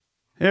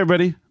Hey,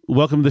 everybody.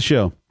 Welcome to the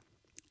show.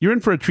 You're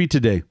in for a treat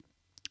today.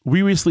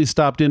 We recently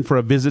stopped in for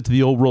a visit to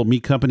the Old World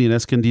Meat Company in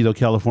Escondido,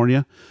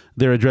 California.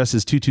 Their address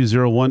is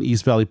 2201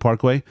 East Valley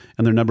Parkway,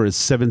 and their number is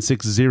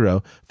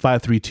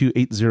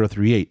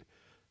 760-532-8038.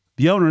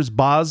 The owners,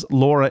 Boz,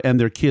 Laura, and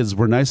their kids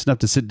were nice enough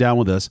to sit down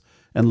with us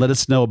and let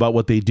us know about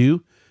what they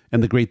do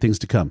and the great things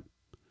to come.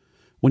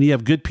 When you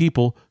have good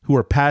people who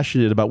are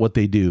passionate about what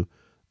they do,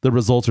 the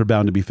results are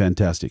bound to be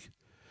fantastic.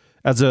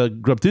 As a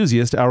grub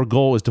enthusiast, our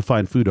goal is to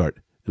find food art,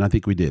 and I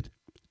think we did.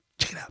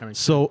 Check it out.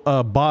 So,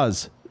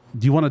 Boz,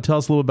 do you want to tell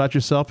us a little about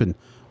yourself and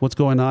what's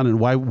going on and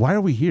why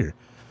are we here?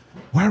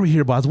 Why are we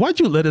here, Boz? Why'd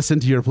you let us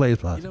into your place,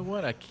 Boz? You know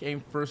what? I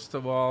came, first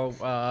of all,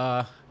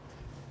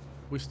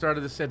 we started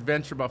this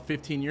adventure about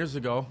 15 years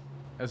ago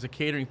as a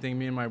catering thing,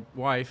 me and my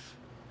wife.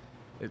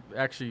 Me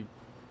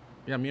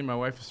and my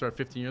wife started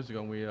 15 years ago,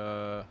 and we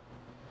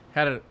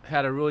had a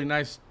really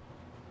nice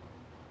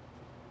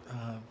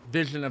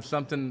vision of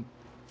something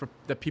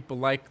that people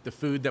like, the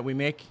food that we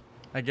make,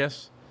 I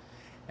guess.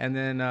 And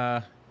then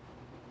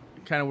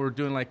kind of we're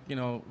doing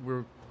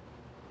we're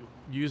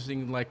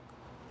using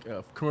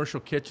commercial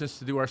kitchens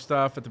to do our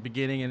stuff at the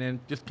beginning, and then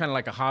just kind of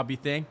like a hobby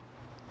thing.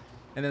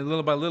 And then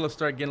little by little it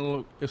started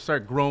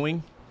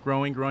growing.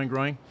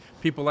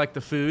 People like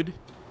the food.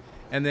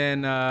 And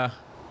then I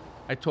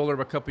told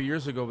her a couple of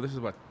years ago, this is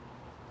about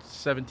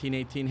 17,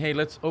 18, hey,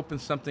 let's open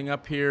something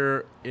up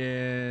here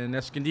in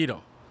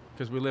Escondido,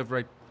 because we live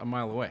right a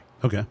mile away.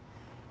 Okay.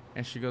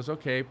 And she goes,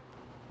 okay,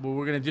 well,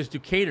 we're going to just do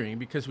catering,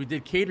 because we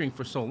did catering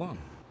for so long,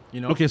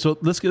 you know? Okay, so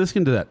let's get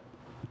into that.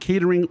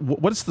 Catering,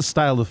 what's the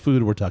style of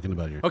food we're talking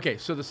about here? Okay,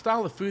 so the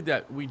style of food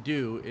that we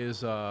do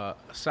is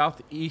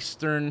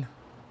southeastern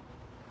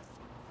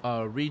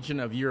region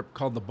of Europe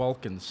called the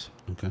Balkans.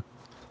 Okay.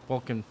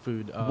 Balkan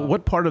food.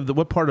 What part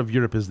of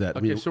Europe is that?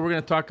 Okay, so we're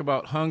going to talk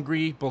about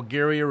Hungary,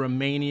 Bulgaria,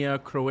 Romania,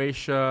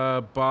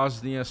 Croatia,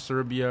 Bosnia,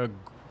 Serbia,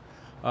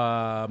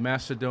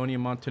 Macedonia,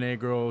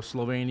 Montenegro,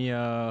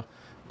 Slovenia,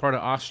 part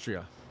of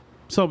Austria.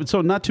 So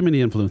not too many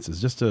influences,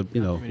 just to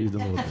eat a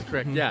little bit.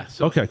 Correct. Yeah.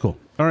 Okay, cool.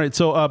 All right.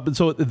 So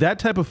so that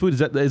type of food,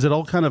 is it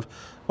all kind of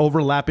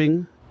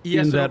overlapping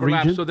in that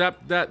region? So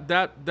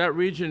that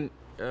region,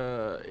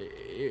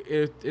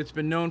 it's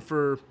been known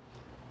for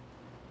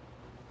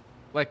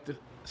like the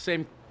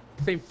same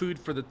food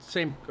for the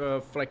same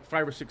for like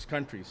 5 or 6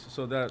 countries.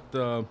 So that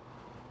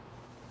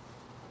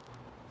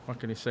what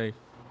can you say?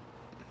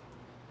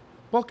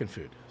 Balkan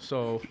food.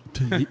 So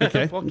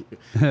okay. Balkan food.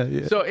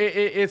 Yeah. So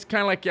it's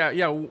kind of like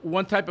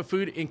one type of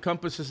food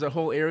encompasses the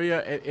whole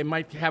area. It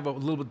might have a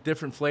little bit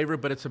different flavor,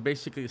 but it's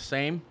basically the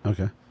same.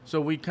 Okay. So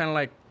we kind of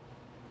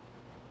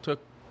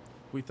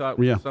we thought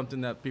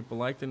something that people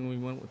liked, and we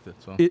went with it.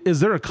 So is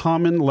there a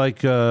common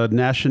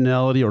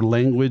nationality or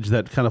language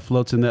that kind of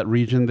floats in that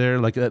region there,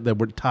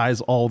 that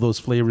ties all those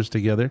flavors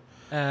together?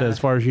 As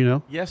far as you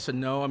know? Yes and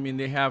no. I mean,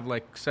 they have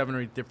like 7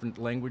 or 8 different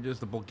languages: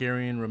 the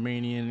Bulgarian,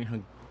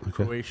 Romanian,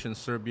 Croatian,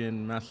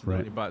 Serbian,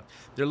 Macedonian. Right. But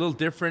they're a little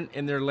different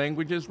in their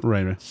languages.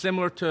 Right.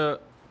 Similar to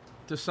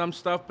some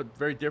stuff, but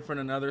very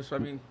different in others. So I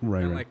mean,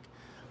 right. Like,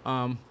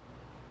 what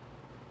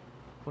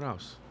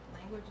else?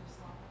 Language is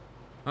Slavic.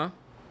 Huh?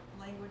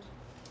 Language.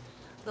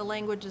 The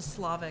language is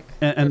Slavic.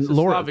 And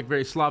Laura,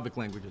 very Slavic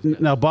languages.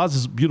 Now,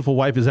 Boz's beautiful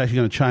wife is actually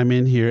going to chime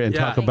in here and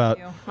talk about.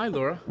 Hi,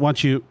 Laura. Laura,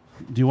 do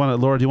you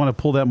want to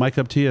pull that mic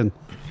up to you? And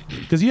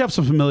because you have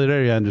some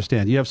familiarity, I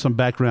understand. You have some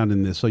background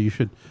in this, so you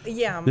should.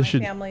 Yeah, my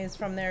family is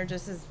from there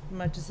just as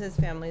much as his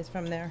family is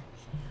from there.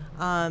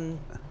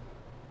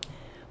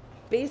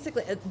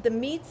 Basically, the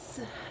meats,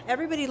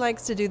 everybody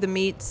likes to do the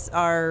meats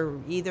are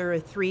either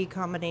a 3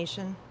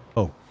 combination.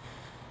 Oh.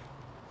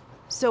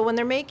 So when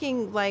they're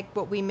making like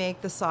what we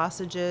make, the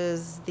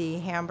sausages, the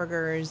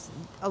hamburgers,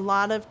 a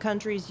lot of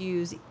countries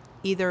use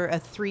either a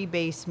 3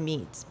 base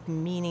meats,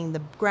 meaning the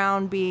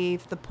ground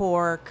beef, the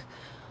pork,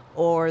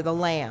 or the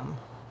lamb.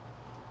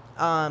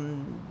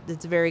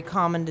 It's very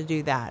common to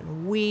do that.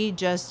 We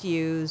just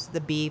use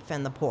the beef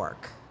and the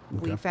pork.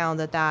 Okay. We found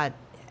that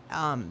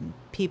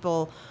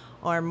people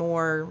are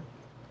more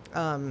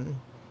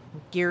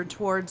geared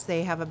towards.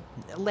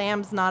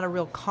 Lamb's not a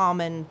real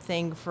common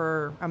thing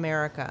for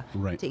America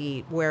to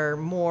eat, where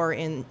more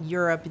in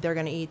Europe they're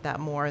going to eat that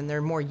more, and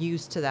they're more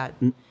used to that.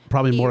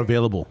 Probably more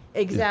available.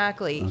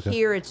 Exactly. Yeah. Okay.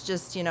 Here it's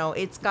just,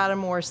 it's got a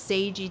more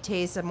sagey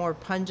taste, a more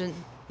pungent,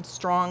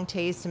 strong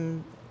taste,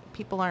 and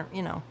people aren't,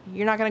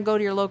 you're not going to go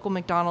to your local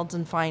McDonald's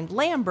and find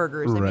lamb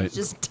burgers. I mean, it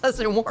just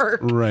doesn't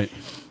work. Right.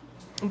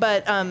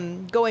 But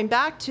going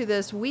back to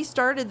this, we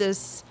started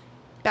this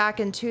back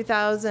in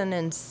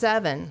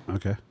 2007.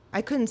 Okay.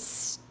 I couldn't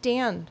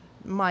stand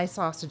my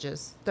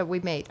sausages that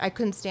we made. I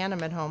couldn't stand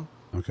them at home.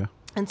 Okay.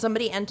 And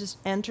somebody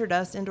entered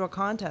us into a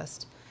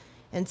contest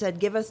and said,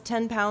 give us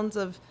 10 pounds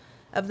of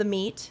the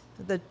meat,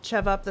 the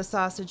chev-up, the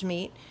sausage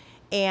meat.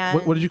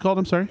 And what did you call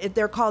them, sorry?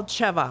 They're called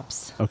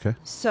chev-ups. Okay.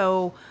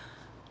 So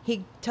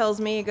he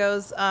tells me, he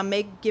goes,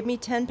 give me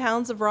 10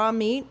 pounds of raw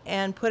meat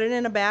and put it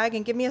in a bag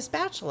and give me a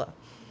spatula.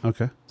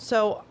 Okay.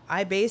 So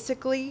I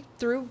basically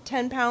threw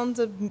 10 pounds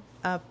of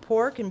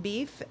pork and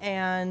beef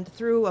and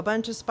threw a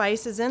bunch of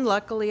spices in.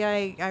 Luckily,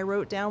 I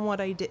wrote down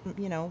what I didn't,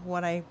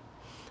 what I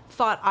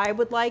thought I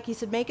would like. He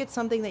said, make it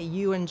something that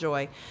you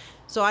enjoy.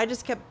 So I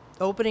just kept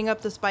opening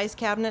up the spice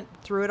cabinet,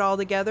 threw it all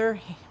together,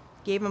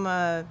 gave him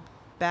a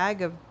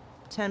bag of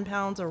 10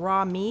 pounds of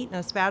raw meat and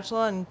a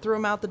spatula and threw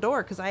him out the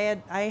door because I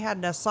had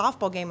a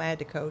softball game I had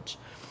to coach.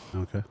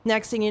 Okay.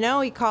 Next thing you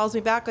know, he calls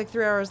me back like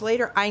 3 hours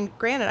later.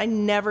 Granted, I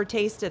never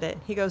tasted it.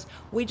 He goes,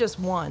 we just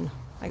won.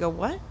 I go,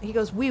 what? He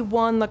goes, we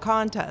won the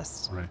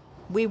contest. Right.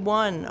 We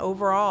won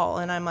overall.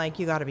 And I'm like,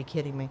 you got to be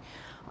kidding me.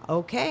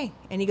 Okay.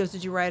 And he goes,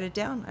 did you write it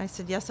down? I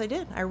said, yes, I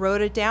did. I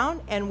wrote it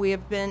down. And we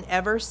have been,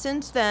 ever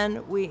since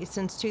then,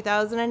 since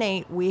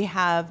 2008, we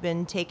have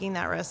been taking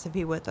that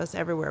recipe with us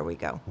everywhere we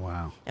go.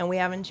 Wow. And we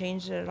haven't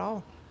changed it at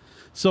all.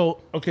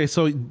 So, okay.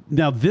 So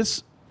now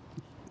this,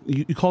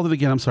 you called it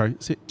again. I'm sorry.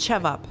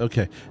 Chevup.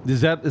 Okay.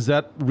 Is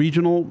that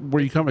regional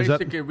where you come? Is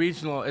Basically that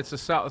regional. It's a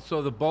south.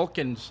 So the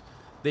Balkans,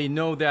 they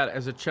know that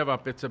as a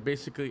chevup. It's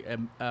basically a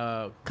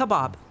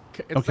Kebab.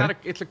 It's Okay. not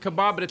it's a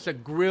kebab, but it's a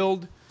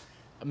grilled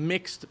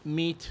mixed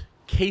meat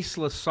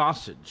caseless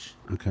sausage.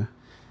 okay?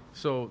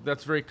 So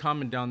that's very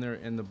common down there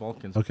in the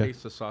Balkans. Okay.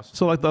 Caseless sausage.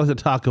 So like the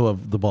taco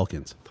of the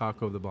Balkans.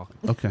 Taco of the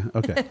Balkans. Okay.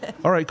 Okay.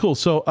 All right. Cool.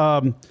 So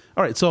all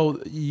right. So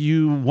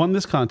you won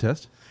this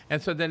contest.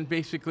 And so then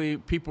basically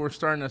people were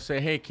starting to say,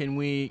 hey, can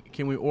we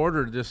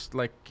order this?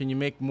 Like, can you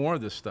make more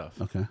of this stuff?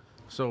 Okay.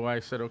 So I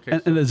said, okay.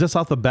 And is this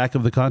off the back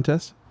of the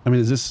contest? I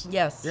mean, is this?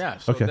 Yes. Yeah.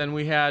 So Okay. then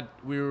we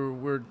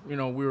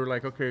were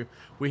like, okay,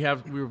 we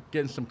were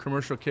getting some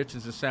commercial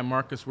kitchens in San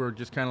Marcos. We were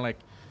just kind of like,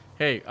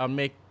 hey, I'll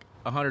make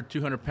 100,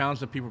 200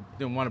 pounds, and people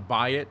didn't want to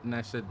buy it. And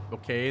I said,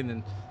 okay. And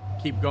then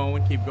keep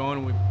going.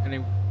 And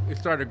then it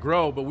started to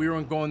grow, but we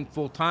weren't going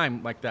full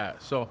time like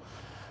that. So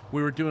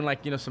we were doing like,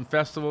 some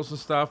festivals and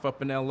stuff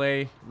up in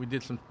LA. We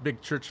did some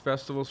big church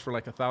festivals for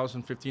like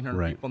 1,000, 1,500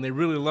 Right. people. And they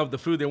really loved the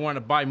food. They wanted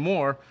to buy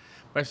more.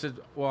 But I said,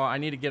 well, I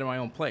need to get in my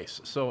own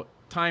place. So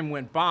time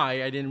went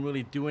by. I didn't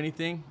really do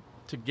anything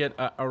to get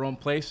our own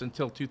place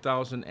until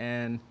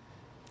 2007.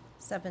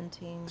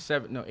 18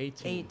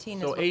 18.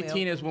 is So when we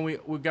 18 is when we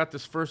got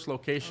this first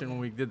location, when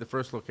we did the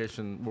first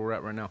location where we're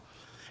at right now.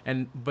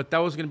 But that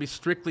was going to be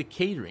strictly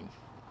catering.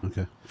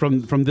 Okay.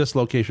 From this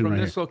location From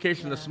right this here.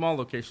 location, the Yeah. small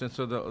location,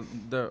 so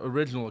the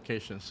original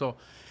location. So,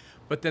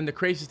 but then the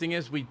crazy thing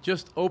is we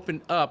just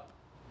opened up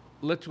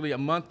literally a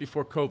month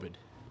before COVID.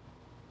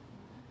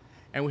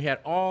 And we had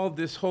all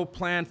this whole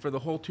plan for the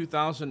whole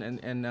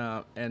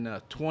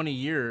 2020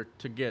 year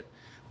to get.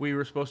 We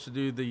were supposed to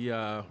do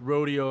the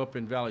rodeo up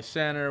in Valley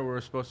Center. We were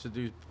supposed to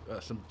do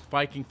some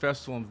Viking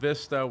festival in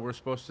Vista. We were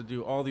supposed to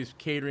do all these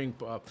catering,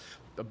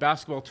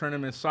 basketball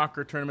tournaments,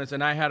 soccer tournaments,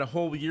 and I had a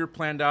whole year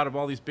planned out of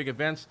all these big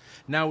events.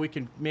 Now we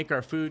can make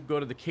our food,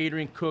 go to the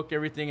catering, cook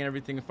everything, and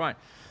everything is fine.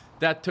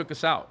 That took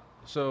us out.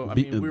 So, I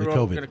mean, we the were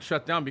all COVID. going to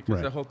shut down because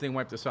Right. the whole thing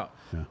wiped us out.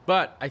 Yeah.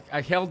 But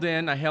I held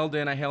in. I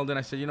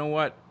said, you know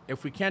what?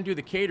 If we can't do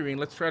the catering,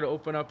 let's try to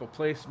open up a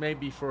place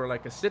maybe for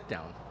like a sit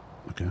down.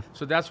 Okay.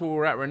 So that's where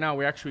we're at right now.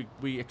 We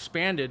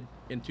expanded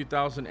in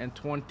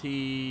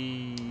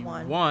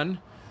 2021.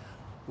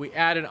 We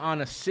added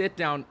on a sit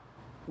down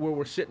where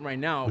we're sitting right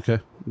now. Okay.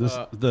 This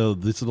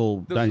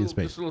little dining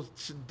space. This little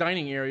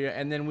dining area,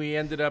 and then we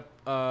ended up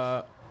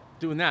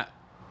doing that,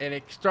 and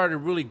it started to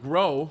really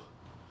grow.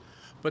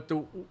 But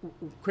the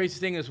crazy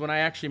thing is, when I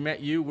actually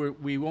met you,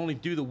 we only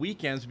do the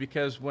weekends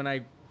because when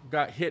I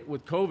got hit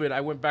with COVID,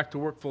 I went back to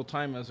work full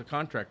time as a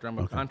contractor. I'm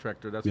a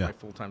contractor. That's Yeah. my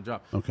full time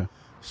job. Okay.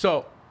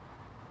 So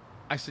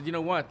I said, you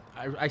know what?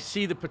 I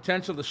see the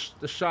potential,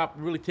 the shop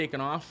really taking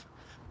off,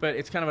 but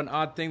it's kind of an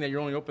odd thing that you're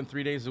only open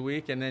 3 days a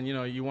week, and then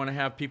you want to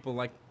have people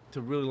like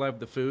to really love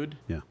the food.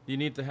 Yeah. You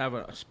need to have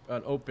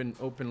an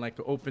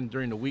open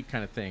during the week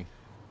kind of thing.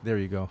 There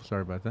you go.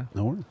 Sorry about that.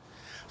 No worries.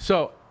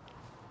 So,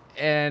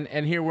 and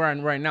here we're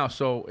in right now.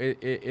 So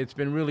it's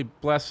been really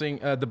blessing.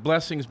 The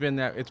blessing's been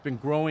that it's been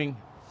growing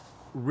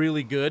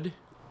really good.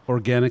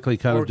 Organically,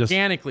 kind of just.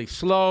 Organically,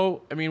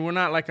 slow. I mean, we're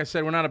not, like I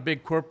said, we're not a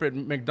big corporate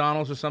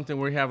McDonald's or something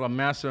where we have a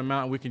massive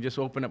amount and we can just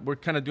open up. We're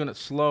kind of doing it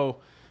slow.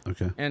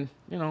 Okay. And,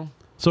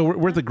 So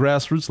we're at the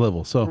grassroots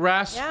level. So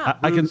Yeah.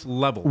 I can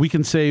level. We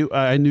can say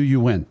I knew you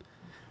when.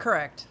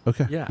 Correct.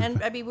 Okay. Yeah.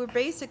 And I mean,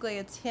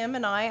 it's him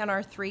and I and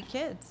our 3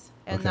 kids.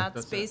 And Okay. that's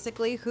That's it.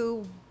 basically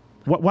who.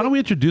 Why don't we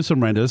introduce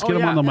them right now? Let's get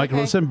them yeah. on the microphone.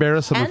 Okay. Let's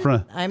embarrass them in And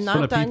front. I'm in not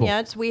front of done people.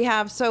 yet. We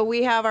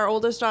have our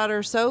oldest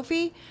daughter,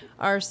 Sophie,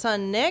 our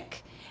son,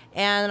 Nick,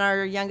 and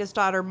our youngest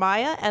daughter,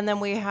 Maya. And then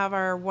we have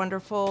our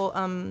wonderful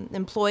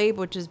employee,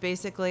 which is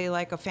basically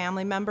like a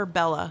family member,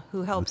 Bella,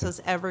 who helps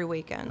us every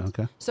weekend.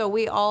 Okay. So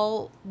we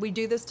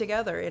do this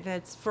together, and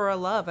it's for a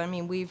love. I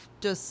mean, we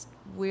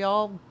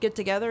all get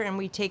together and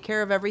we take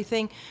care of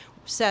everything.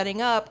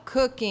 Setting up,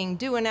 cooking,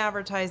 doing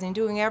advertising,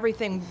 doing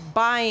everything,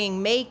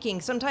 buying, making.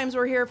 Sometimes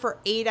we're here for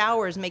 8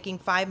 hours making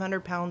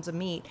 500 pounds of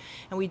meat.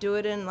 And we do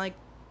it in like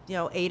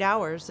 8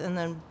 hours, and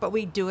then but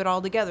we do it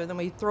all together. Then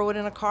we throw it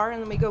in a car,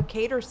 and then we go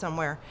cater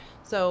somewhere.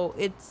 So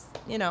it's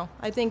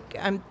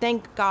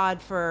thank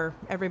God for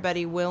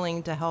everybody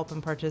willing to help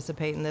and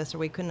participate in this, or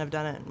we couldn't have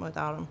done it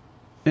without them.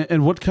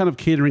 And what kind of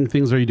catering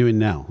things are you doing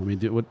now? I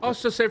mean,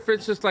 Also, say for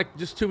instance, like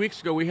just 2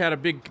 weeks ago, we had a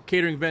big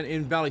catering event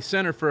in Valley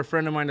Center for a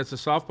friend of mine that's a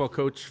softball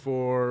coach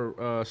for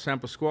San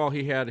Pasqual.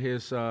 He had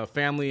his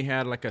family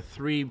had like a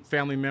 3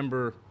 family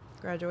member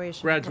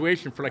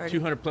graduation for like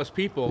 200 plus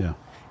people. Yeah.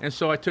 And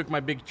so I took my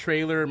big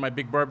trailer and my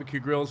big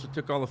barbecue grills, we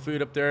took all the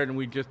food up there, and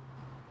we just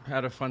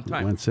had a fun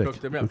time. Went sick.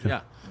 Cooked them up. Okay.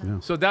 Yeah.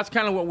 So that's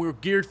kind of what we were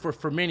geared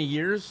for many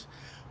years.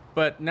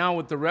 But now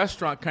with the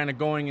restaurant kind of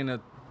going in a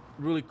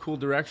really cool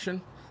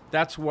direction,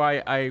 that's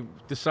why I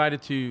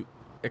decided to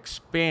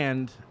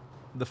expand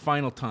the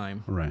final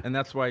time. Right. And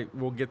that's why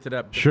we'll get to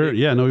that. Sure.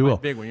 We will.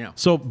 Big one, yeah.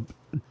 So,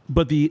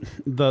 but the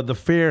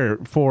fare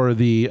for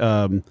the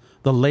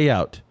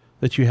layout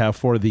that you have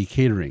for the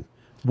catering,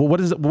 well, what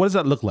does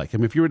that look like? I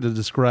mean, if you were to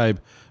describe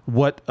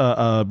what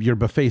your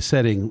buffet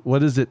setting, what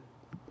does it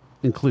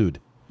include?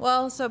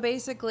 Well, so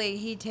basically,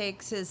 he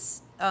takes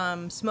his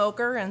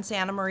smoker and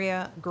Santa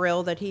Maria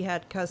grill that he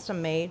had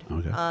custom made.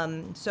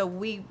 Okay. So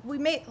we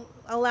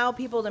allow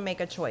people to make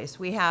a choice.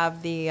 We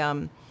have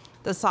the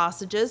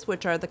sausages,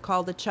 which are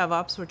called the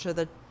chevops, which are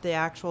the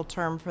actual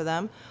term for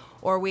them,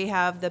 or we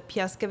have the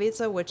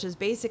pieskavica, which is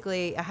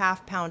basically a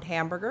half-pound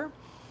hamburger,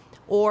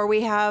 or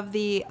we have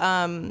the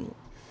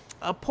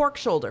a pork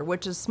shoulder,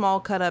 which is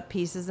small cut-up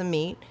pieces of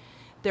meat.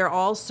 They're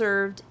all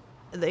served.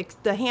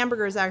 The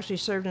hamburger is actually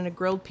served in a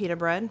grilled pita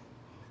bread,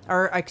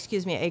 a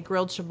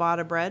grilled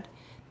ciabatta bread.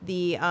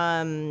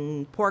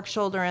 The pork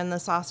shoulder and the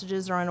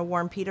sausages are on a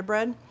warm pita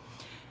bread.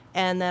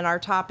 And then our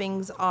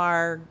toppings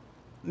are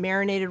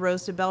marinated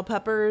roasted bell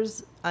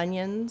peppers,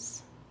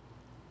 onions,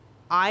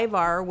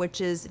 Ivar, which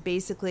is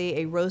basically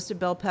a roasted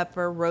bell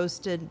pepper,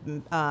 roasted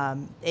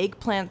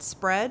eggplant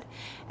spread,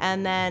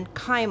 and then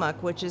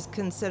kaimak, which is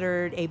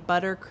considered a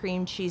butter,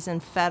 cream cheese,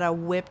 and feta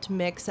whipped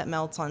mix that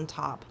melts on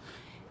top.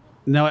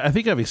 Now, I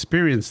think I've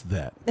experienced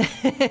that.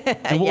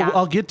 And Yeah.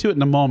 I'll get to it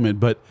in a moment,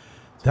 but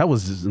that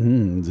was,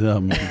 that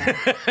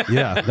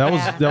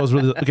was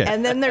really, okay.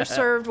 And then they're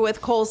served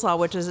with coleslaw,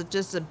 which is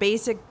just a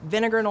basic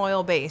vinegar and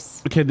oil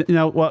base. Okay,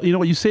 now, well, you know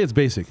what? You say it's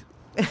basic.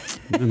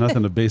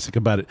 Nothing basic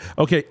about it.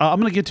 Okay, I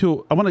want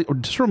to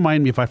just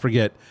remind me if I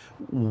forget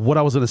what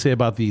I was going to say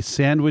about the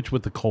sandwich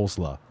with the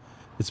coleslaw.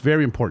 It's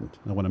very important.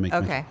 I want to make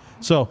Okay.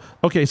 So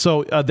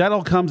that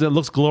all comes. It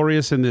looks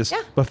glorious in this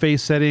buffet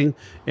setting,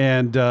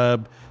 and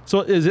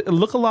so does it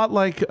look a lot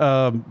like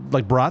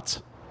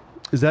brats?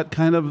 Is that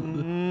kind of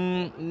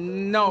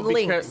no?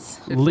 Links. Because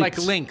it's Links.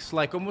 like links,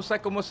 like almost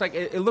like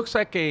it looks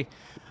like a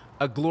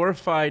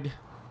glorified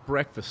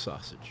breakfast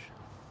sausage,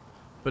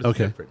 but it's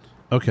different.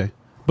 Okay.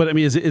 But I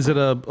mean, is it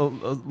a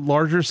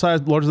larger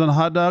size, larger than a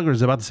hot dog, or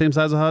is it about the same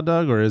size as a hot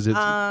dog, or is it?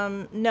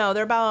 No,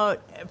 they're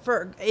about,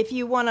 if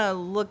you want to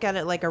look at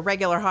it like a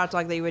regular hot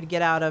dog that you would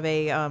get out of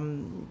a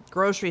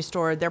grocery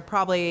store, they're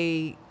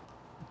probably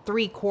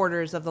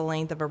 3/4 of the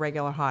length of a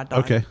regular hot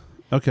dog.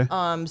 Okay.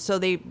 So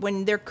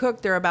when they're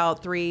cooked, they're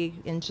about 3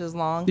 inches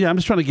long. Yeah, I'm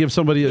just trying to give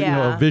somebody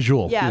a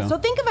visual. Yeah. So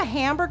think of a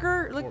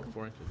hamburger.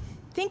 Four inches.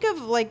 Think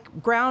of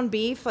like ground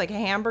beef, like a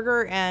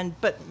hamburger,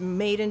 but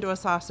made into a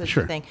sausage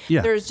thing. Yeah.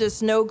 There's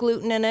just no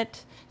gluten in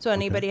it. So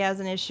anybody has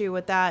an issue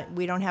with that,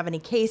 we don't have any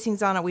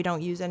casings on it. We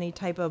don't use any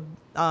type of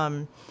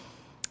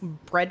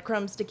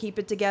breadcrumbs to keep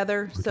it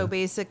together. Okay. So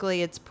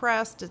basically, it's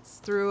pressed. It's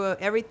through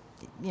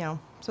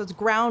So it's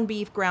ground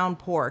beef, ground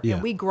pork,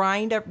 and we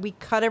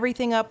cut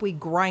everything up. We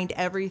grind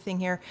everything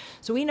here,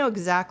 so we know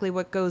exactly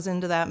what goes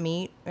into that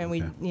meat, and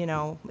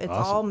it's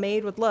all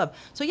made with love.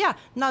 So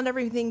not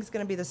everything's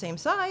going to be the same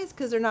size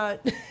because they're not.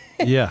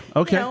 Yeah.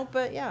 Okay.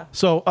 But yeah.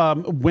 So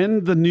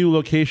when the new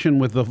location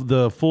with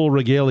the full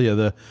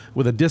regalia,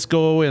 with the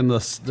disco and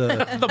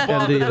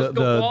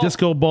the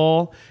disco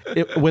ball,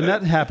 when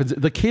that happens,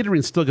 the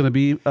catering's still going to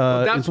be.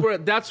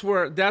 That's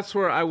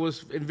where I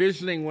was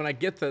envisioning when I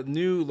get the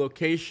new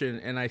location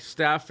and I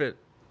staff it.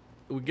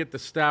 We get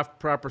the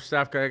proper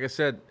staff. Like I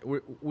said,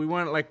 we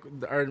want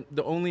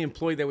the only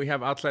employee that we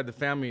have outside the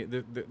family.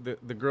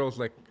 The girl's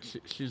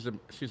she's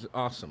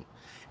awesome,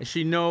 and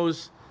she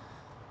knows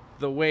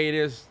the way it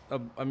is.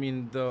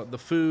 The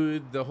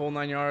food, the whole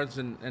 9 yards,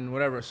 and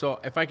whatever. So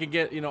if I could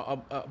get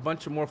a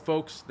bunch of more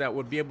folks that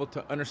would be able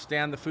to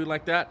understand the food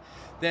like that,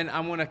 then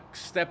I'm gonna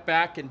step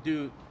back and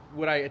do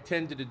what I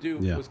intended to do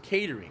was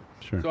catering.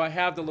 Sure. So I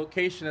have the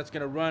location that's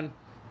gonna run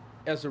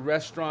as a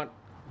restaurant,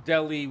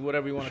 deli,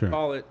 whatever you want to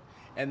call it,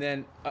 and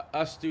then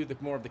us do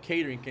more of the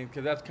catering,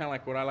 because that's kind of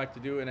like what I like to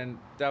do, and then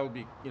that would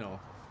be,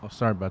 Oh,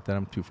 sorry about that.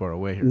 I'm too far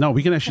away here. No,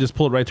 we can actually just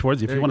pull it right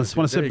towards you if you want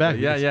to sit back.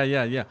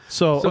 Yeah.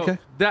 So okay.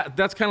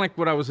 That's kind of like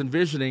what I was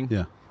envisioning.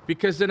 Yeah.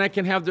 Because then I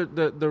can have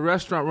the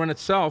restaurant run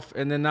itself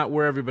and then not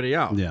wear everybody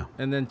out. Yeah.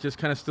 And then just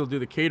kind of still do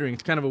the catering.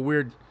 It's kind of a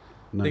weird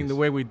thing the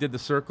way we did the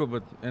circle,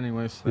 but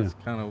anyways, that's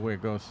kind of the way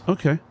it goes.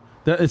 Okay.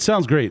 It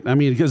sounds great. I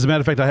mean, as a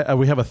matter of fact,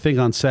 we have a thing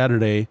on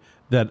Saturday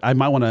that I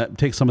might want to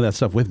take some of that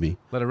stuff with me.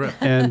 Let it rip.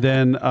 And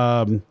then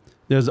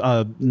There's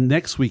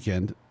next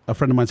weekend. A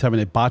friend of mine's having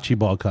a bocce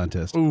ball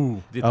contest.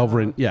 Ooh,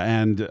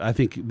 and I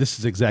think this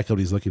is exactly what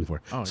he's looking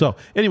for. Oh, so,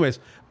 anyways,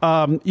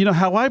 how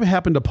I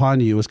happened upon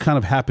you was kind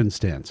of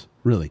happenstance,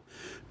 really,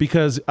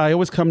 because I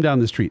always come down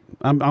the street.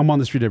 I'm on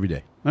the street every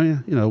day. I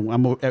mean,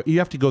 you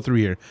have to go through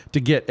here to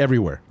get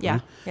everywhere. Yeah,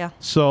 right? yeah.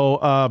 So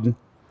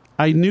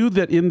I knew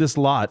that in this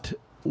lot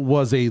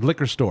was a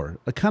liquor store,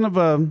 a kind of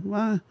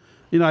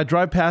I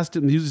drive past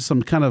it and usually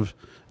some kind of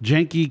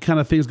janky kind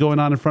of things going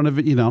on in front of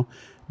it,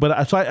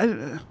 But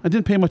I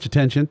didn't pay much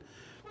attention,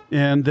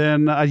 and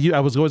then I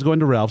was always going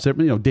to Ralph's,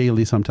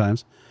 daily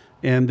sometimes,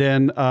 and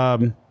then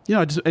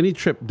just any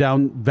trip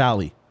down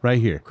Valley right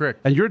here.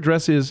 Correct. And your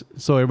address is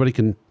so everybody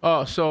can.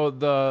 Oh, so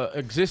the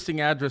existing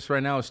address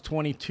right now is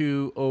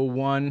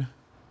 2201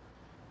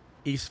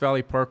 East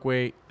Valley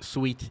Parkway,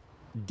 Suite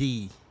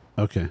D.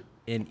 Okay.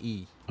 in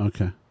E.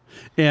 Okay,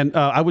 and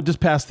I would just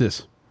pass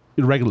this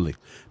regularly.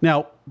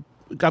 Now,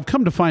 I've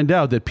come to find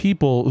out that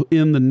people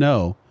in the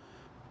know.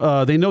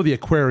 They know the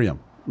aquarium.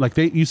 Like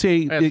you say,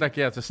 it's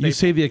a staple. You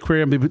say the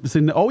aquarium. They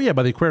say, oh yeah,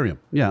 by the aquarium.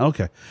 Yeah,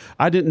 okay.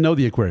 I didn't know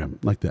the aquarium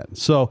like that,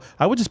 so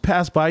I would just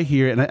pass by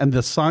here, and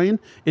the sign,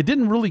 it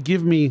didn't really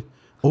give me.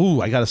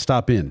 Oh, I got to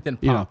stop in.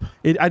 Didn't pop.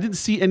 I didn't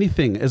see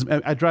anything. As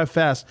I drive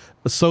fast,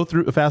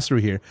 fast through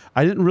here,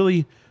 I didn't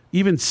really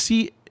even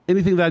see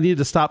anything that I needed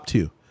to stop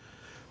to.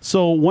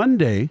 So one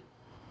day,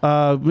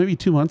 maybe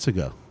 2 months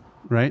ago,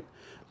 right?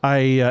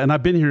 And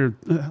I've been here.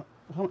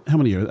 How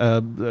many years?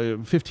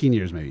 15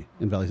 years maybe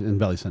in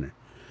Valley Center.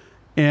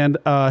 And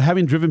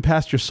having driven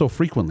past here so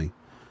frequently,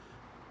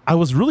 I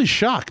was really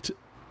shocked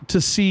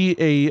to see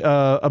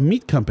a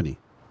meat company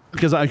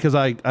because I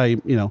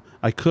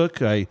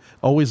cook. I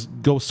always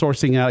go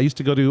sourcing out. I used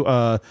to go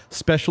to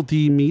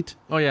specialty meat.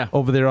 Oh yeah,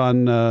 over there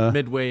on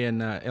Midway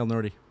and El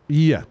Norte.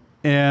 Yeah,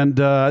 and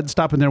I'd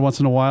stop in there once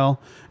in a while,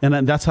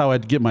 and that's how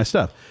I'd get my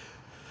stuff.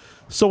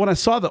 So when I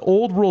saw the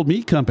Old World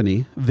Meat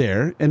Company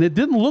there, and it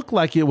didn't look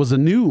like it was a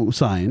new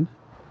sign,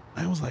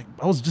 I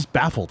was just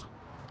baffled.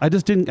 I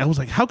was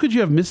like, how could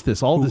you have missed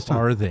this all this time?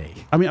 Who are they?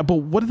 I mean, but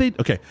what are they?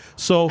 Okay,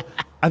 so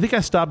I think I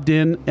stopped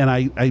in, and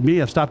I may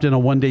have stopped in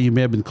on one day you may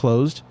have been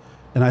closed,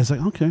 and I was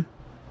like, okay,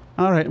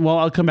 all right, well,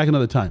 I'll come back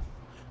another time.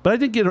 But I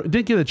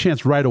didn't get a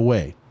chance right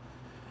away.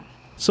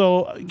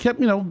 So I kept,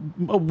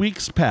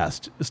 weeks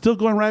passed, still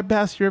going right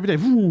past here every day,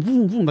 vroom,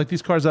 vroom, vroom, like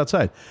these cars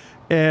outside.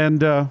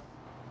 And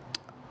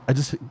I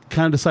just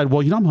kind of decided,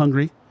 well, I'm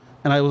hungry.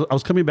 And I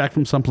was coming back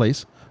from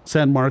someplace,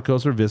 San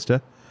Marcos or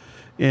Vista.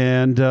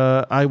 And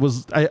I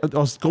was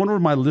going over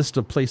my list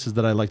of places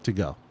that I like to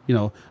go,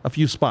 a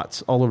few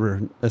spots all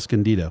over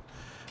Escondido.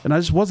 And I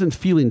just wasn't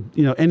feeling,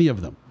 any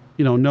of them.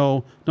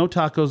 No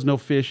tacos, no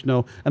fish,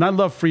 no. And I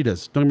love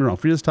Frida's. Don't get me wrong.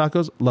 Frida's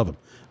tacos, love them.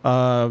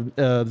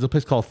 There's a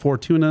place called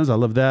Fortuna's. I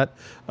love that.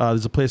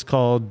 There's a place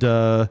called,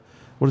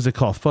 what is it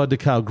called? Fud de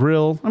Cow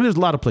Grill. I mean, there's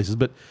a lot of places,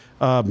 but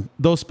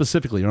those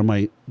specifically are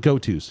my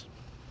go-tos.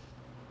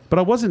 But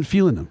I wasn't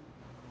feeling them.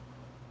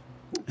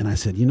 And I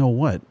said, you know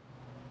what?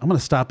 I'm going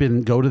to stop in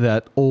and go to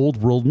that Old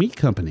World Meat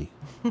Company.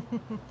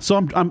 So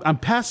I'm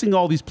passing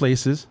all these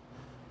places,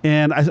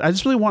 and I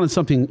just really wanted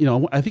something,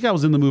 I think I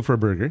was in the mood for a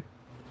burger.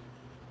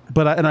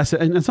 But I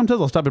said, and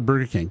sometimes I'll stop at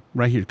Burger King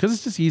right here because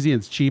it's just easy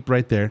and it's cheap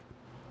right there.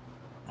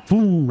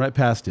 Boom, right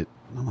past it.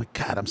 And I'm like,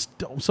 God,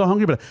 I'm so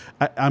hungry, but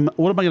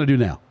what am I going to do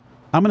now?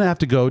 I'm going to have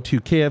to go to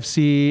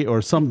KFC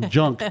or some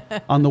junk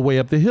on the way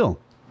up the hill.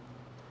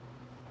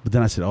 But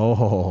then I said,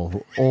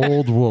 oh,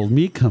 Old World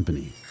Meat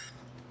Company.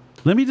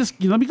 Let me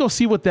go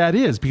see what that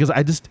is because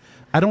I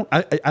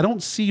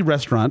don't see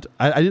restaurant.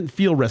 I didn't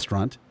feel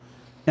restaurant.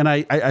 And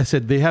I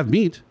said, they have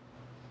meat.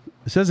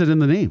 It says it in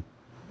the name.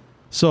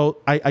 So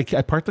I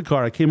parked the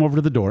car. I came over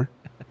to the door,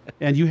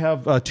 and you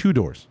have 2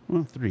 doors.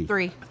 Well,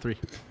 3.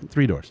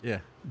 3 doors. Yeah.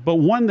 But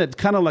one that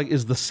kind of like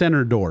is the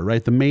center door,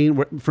 right? The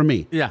main for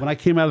me. Yeah. When I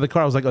came out of the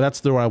car, I was like, oh,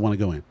 that's the door I want to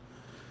go in.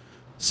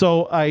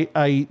 So I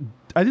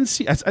didn't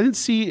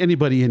see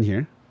anybody in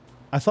here.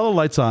 I saw the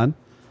lights on.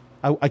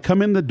 I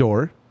come in the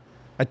door.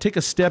 I take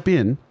a step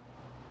in,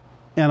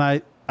 and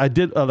I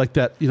did like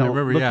that, I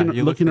remember,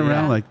 looking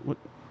around like what?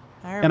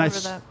 I remember and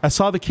that. I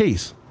saw the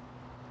case,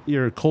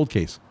 your cold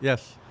case.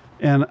 Yes.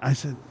 And I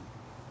said,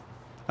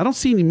 I don't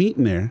see any meat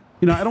in there.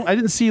 I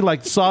didn't see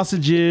like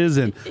sausages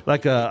and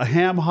like a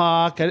ham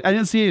hock. I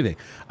didn't see anything.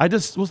 I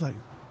just was like,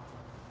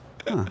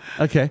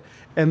 okay.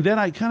 And then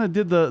I kind of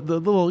did the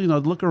little,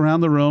 look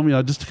around the room,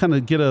 just to kind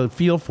of get a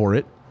feel for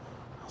it.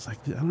 I was like,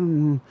 I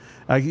don't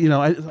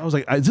know. I was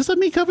like, is this a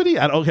meat company?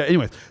 Okay.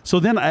 Anyways. So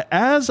then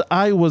as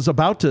I was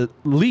about to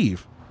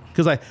leave,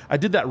 because I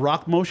did that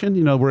rock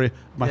motion, where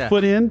my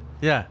foot in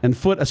and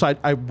foot. So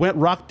I went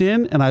rocked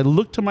in and I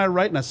looked to my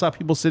right and I saw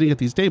people sitting at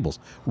these tables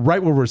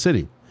right where we're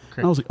sitting.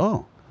 And I was like,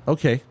 oh,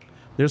 okay.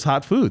 There's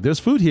hot food. There's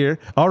food here.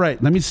 All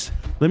right. Let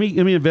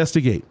me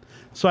investigate.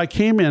 So I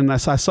came in and I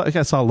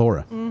saw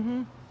Laura.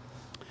 Mm-hmm.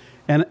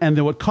 And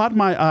then what caught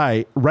my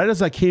eye right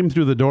as I came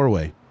through the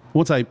doorway,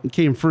 once I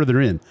came further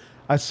in,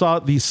 I saw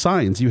these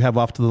signs you have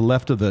off to the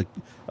left of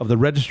the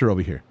register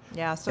over here.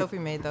 Yeah, Sophie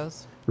made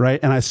those. right?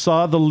 And I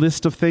saw the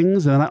list of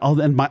things,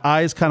 and my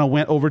eyes kind of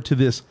went over to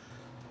this.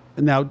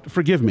 Now,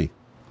 forgive me.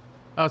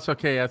 Oh, it's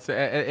okay.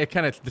 It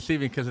kind of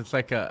deceiving because it's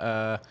like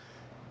the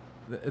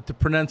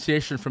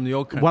pronunciation from the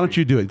old country. Why don't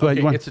you do it? Go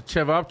Okay, ahead. it's a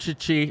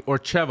cevapcici or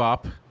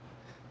cevap.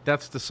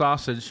 That's the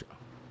sausage.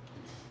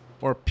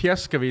 Or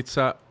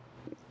pieskavica,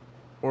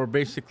 or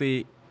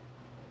basically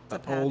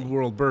an old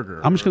world burger.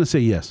 I'm just going to say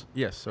yes.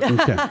 Yes. Okay.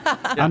 Okay.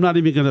 I'm not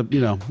even going to,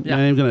 Yeah. not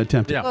even going to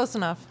attempt it. Yeah. Close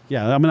enough.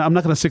 Yeah, I mean, I'm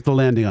not going to stick the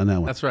landing on that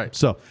one. That's right.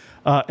 So,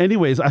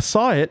 anyways, I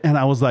saw it, and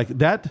I was like,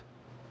 that,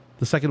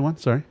 the second one,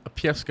 sorry. A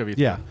pieskavica.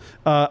 Yeah.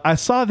 I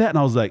saw that, and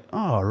I was like,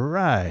 all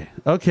right.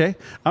 Okay.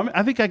 All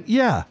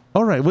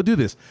right, we'll do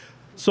this.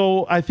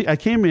 So I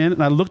came in,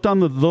 and I looked on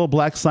the little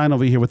black sign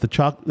over here with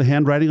the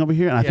handwriting over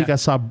here, and I think I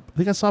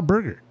saw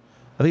burger.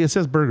 I think it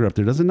says burger up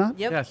there, does it not?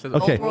 Yep. Yeah, it says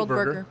Okay. Old world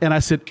burger. And I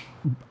said,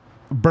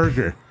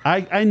 burger.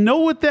 I know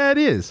what that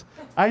is.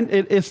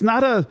 It's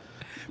not a,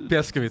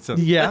 Pieskavica.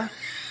 yeah,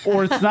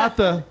 or it's not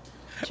the,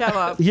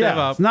 Cevap. yeah,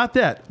 Kebab. it's not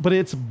that, but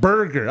it's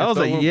burger. I was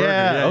the like, word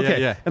yeah, burger. Yeah,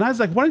 okay. yeah. And I was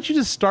like, why don't you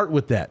just start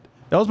with that?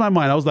 That was my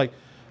mind. I was like,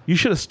 you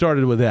should have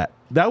started with that.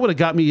 That would have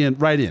got me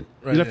right in.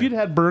 Right if in. you'd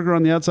had burger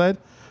on the outside,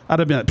 I'd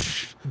have been like,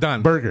 psh,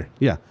 Done. burger.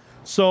 Yeah.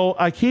 So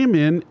I came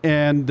in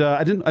and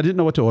I didn't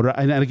know what to order.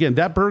 And again,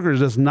 that burger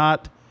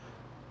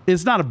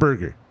it's not a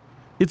burger.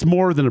 It's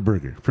more than a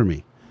burger for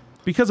me,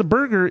 because a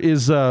burger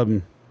is I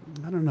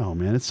don't know,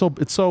 man. It's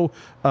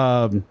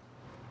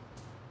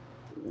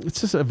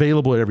just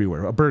available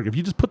everywhere. A burger. If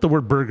you just put the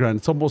word burger on,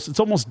 it's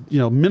almost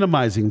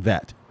minimizing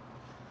that.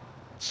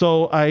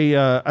 So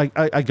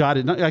I got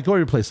it. I go to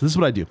your place. This is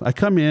what I do. I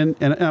come in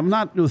and I'm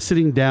not really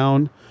sitting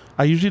down.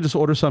 I usually just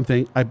order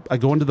something. I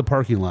go into the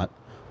parking lot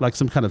like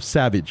some kind of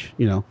savage,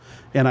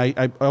 and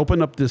I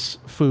open up this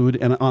food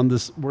and on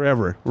this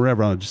wherever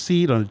on a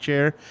seat, on a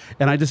chair,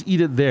 and I just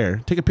eat it there.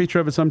 Take a picture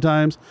of it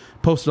sometimes,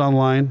 post it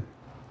online.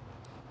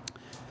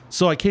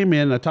 So I came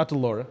in and I talked to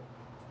Laura,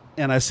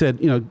 and I said,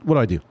 what do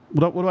I do?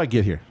 What do I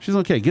get here? She's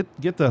okay. Get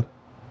the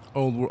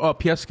Old world. Oh,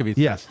 pieskavica.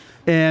 yes.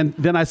 And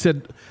then I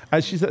said,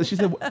 she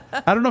said,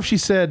 I don't know if she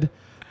said,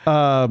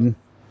 do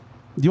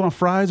you want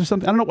fries or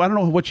something? I don't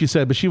know what she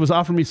said, but she was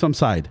offering me some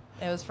side,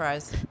 It was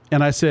fries.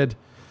 and I said,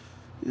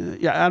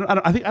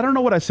 yeah, I don't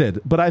know what I said,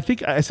 but I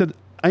think I said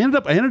I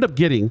ended up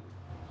getting.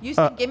 You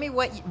said, give me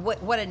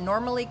what it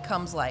normally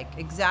comes like,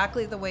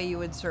 exactly the way you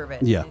would serve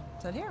it. Yeah.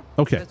 I said, here.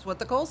 Okay. It's with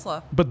the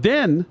coleslaw. But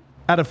then,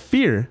 out of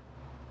fear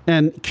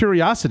and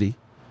curiosity,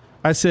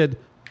 I said,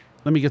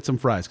 let me get some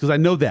fries, because I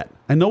know that.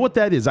 I know what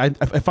that is.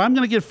 If I'm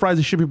going to get fries,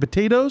 it should be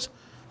potatoes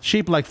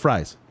shaped like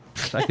fries.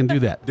 I can do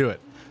that. Do it.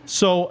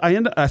 So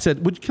I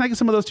said, can I get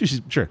some of those too? She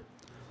said, sure.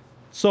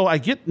 So I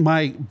get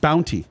my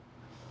bounty,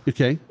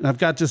 okay? And I've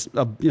got just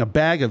a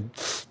bag of,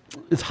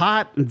 it's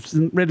hot and it's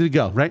ready to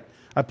go, right?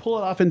 I pull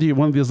it off into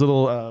one of these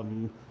little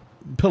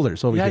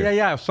pillars over here.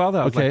 Yeah. I saw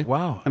that. I was Okay. like,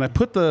 wow. And I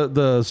put the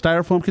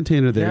styrofoam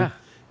container there.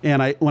 Yeah.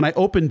 And when I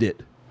opened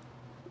it,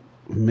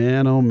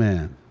 man, oh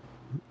man,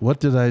 what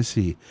did I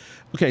see?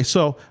 Okay,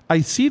 so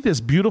I see this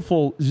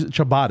beautiful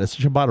ciabatta. It's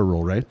a ciabatta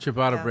roll, right?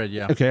 Ciabatta Yeah. bread,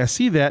 yeah. Okay, I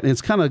see that, and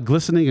it's kind of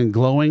glistening and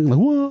glowing. Like,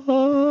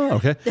 whoa,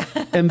 okay.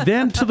 And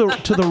then to the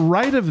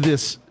right of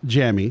this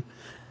jammy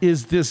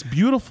is this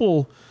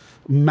beautiful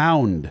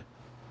mound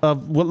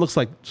of what looks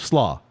like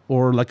slaw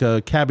or like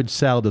a cabbage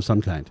salad of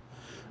some kind.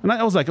 And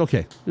I was like,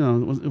 okay,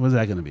 what's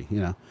that going to be?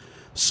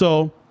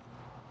 So,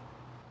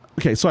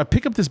 okay, so I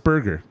pick up this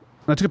burger.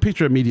 And I took a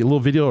picture immediately, a little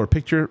video or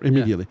picture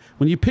immediately. Yeah.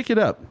 When you pick it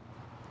up,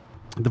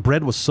 the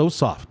bread was so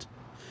soft.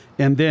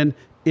 And then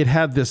it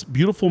had this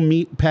beautiful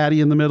meat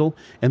patty in the middle,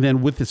 and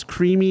then with this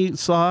creamy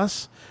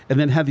sauce, and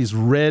then had these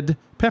red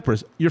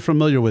peppers. You're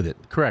familiar with it.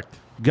 Correct.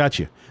 Got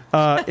you.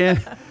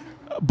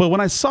 But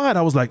when I saw it,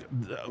 I was like,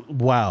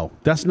 wow,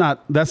 that's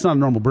not a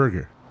normal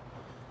burger.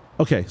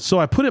 Okay, so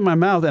I put it in my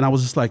mouth, and I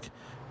was just like,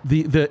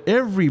 the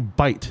every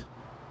bite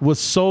was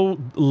so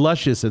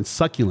luscious and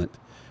succulent.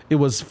 It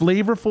was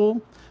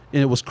flavorful.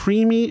 And it was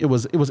creamy. It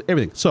was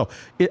everything. So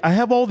I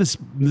have all this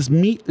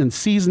meat and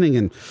seasoning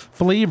and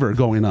flavor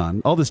going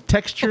on, all this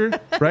texture,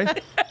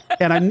 right?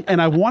 And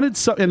I wanted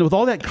and with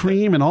all that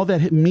cream and all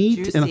that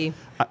meat, Juicy.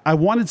 and I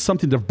wanted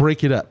something to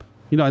break it up,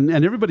 And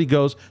everybody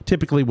goes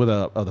typically with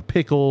a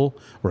pickle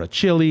or a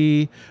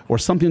chili or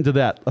something to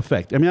that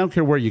effect. I mean, I don't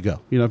care where you go.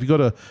 If you go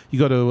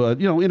to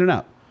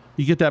In-N-Out,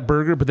 you get that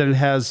burger, but then it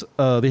has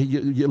the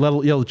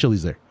yellow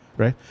chilies there.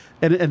 Right,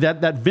 and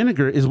that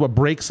vinegar is what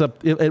breaks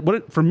up.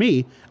 For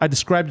me, I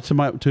described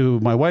it to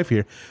my wife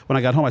here when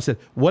I got home. I said,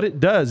 what it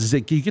does is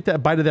you get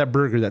that bite of that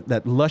burger,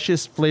 that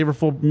luscious,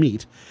 flavorful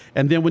meat,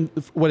 and then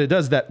what it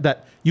does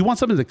that you want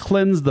something to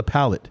cleanse the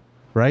palate,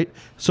 right?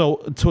 So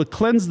to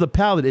cleanse the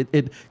palate,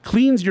 it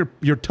cleans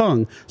your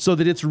tongue so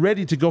that it's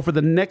ready to go for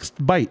the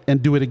next bite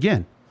and do it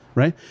again,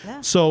 right? Yeah.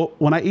 So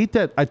when I ate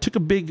that, I took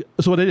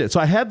so what I did, so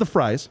I had the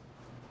fries,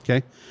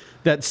 okay,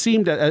 that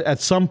seemed at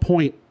some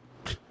point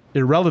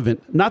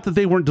irrelevant. Not that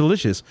they weren't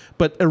delicious,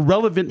 but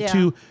irrelevant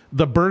to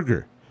the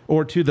burger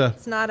or to the.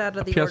 It's not out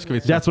of the Pieskavica. ordinary.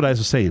 That's what I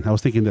was saying. I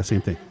was thinking the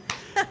same thing.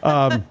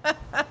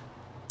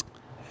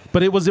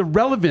 But it was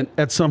irrelevant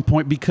at some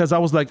point because I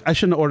was like, I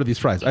shouldn't have ordered these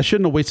fries. I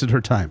shouldn't have wasted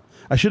her time.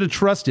 I should have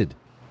trusted.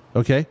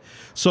 Okay,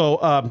 so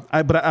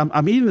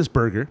I'm eating this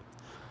burger.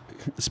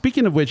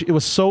 Speaking of which, it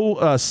was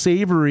so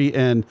savory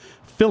and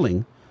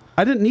filling.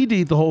 I didn't need to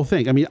eat the whole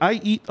thing. I mean,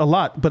 I eat a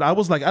lot, but I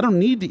was like, I don't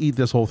need to eat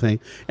this whole thing.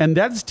 And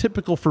that's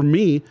typical for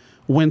me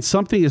when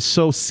something is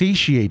so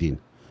satiating,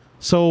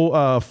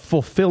 so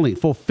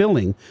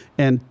fulfilling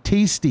and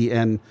tasty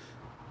and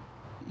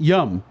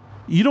yum.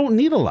 You don't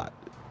need a lot.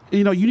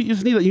 You know, you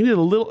just need a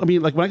little. I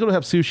mean, like when I go to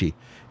have sushi,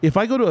 if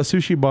I go to a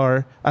sushi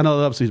bar, I know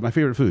I love sushi, it's my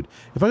favorite food.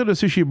 If I go to a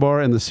sushi bar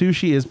and the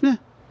sushi is,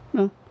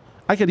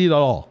 I could eat it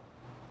all.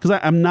 Because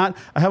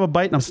I have a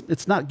bite and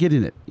it's not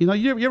getting it. You know,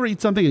 you ever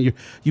eat something and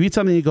you eat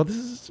something and you go,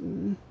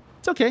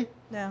 it's okay.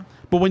 Yeah.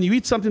 But when you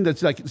eat something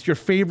that's like it's your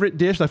favorite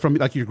dish, like from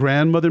like your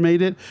grandmother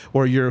made it,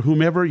 or your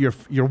whomever,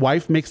 your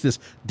wife makes this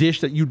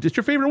dish it's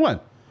your favorite one.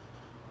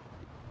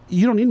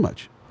 You don't need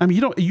much. I mean,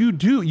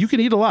 you can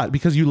eat a lot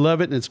because you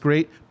love it and it's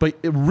great. But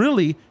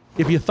really,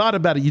 if you thought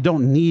about it, you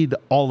don't need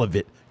all of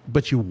it,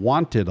 but you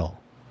want it all.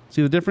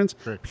 See the difference?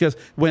 Correct. Because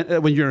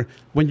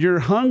when you're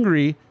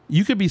hungry,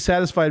 you could be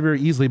satisfied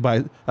very easily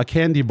by a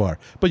candy bar,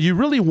 but you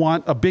really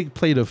want a big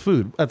plate of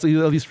food. That's at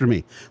least for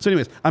me. So,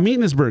 anyways, I'm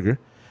eating this burger,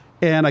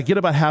 and I get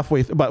about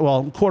halfway,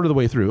 quarter of the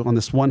way through on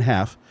this one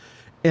half,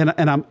 and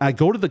I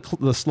go to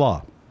the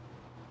slaw,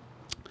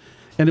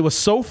 and it was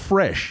so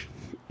fresh,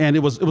 and it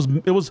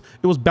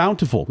was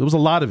bountiful. It was a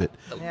lot of it,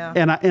 Yeah.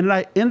 and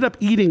I ended up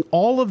eating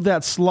all of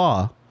that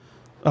slaw.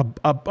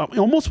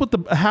 Almost with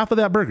the half of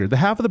that burger,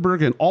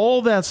 and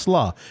all that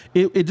slaw,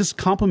 it just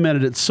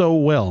complemented it so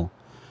well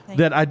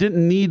that I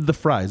didn't need the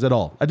fries at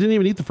all. I didn't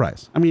even eat the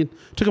fries. I mean,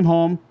 took them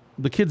home.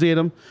 The kids ate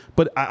them,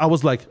 but I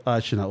was like, I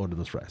should not order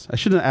those fries. I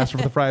shouldn't have asked for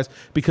the fries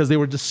because they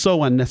were just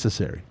so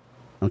unnecessary.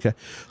 Okay,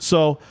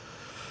 so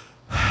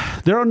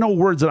there are no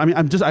words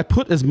that I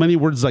put as many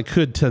words as I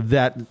could to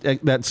that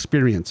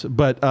experience,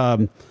 but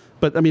I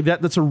mean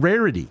that's a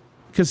rarity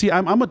because see,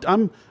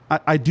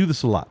 I do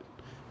this a lot.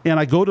 And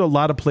I go to a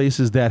lot of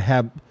places that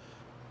have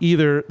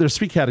there's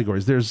three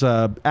categories. There's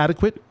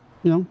adequate,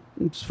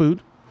 it's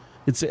food.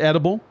 It's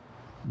edible.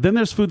 Then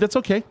there's food that's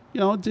okay.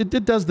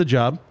 It does the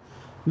job.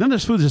 And then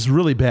there's food that's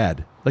really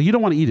bad. Like you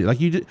don't want to eat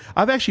it.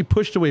 I've actually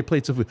pushed away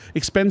plates of food,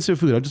 expensive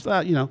food. I'll just,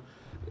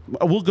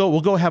 we'll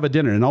go have a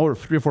dinner and I'll order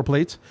 3 or 4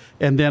 plates.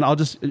 And then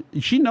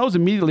she knows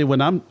immediately when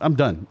I'm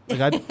done.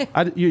 Like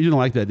you didn't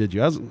like that, did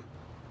you?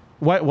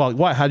 Why? Well,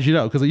 why? How did you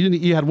know? Because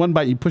you had one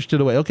bite and you pushed it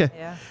away. Okay.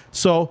 Yeah.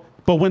 So,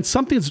 but when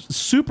something's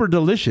super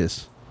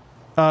delicious,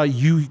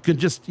 you can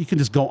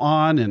just go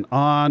on,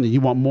 and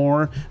you want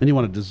more, and you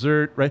want a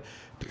dessert, right?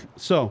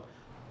 So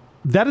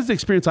that is the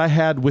experience I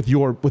had with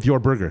your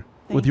burger,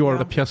 Thank you.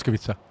 The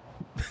piaskovica.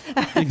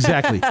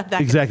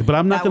 Exactly. But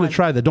I'm not going to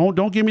try that.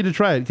 Don't get me to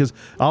try it because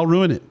I'll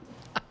ruin it.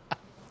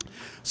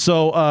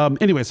 So,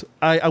 anyways,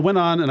 I went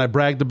on and I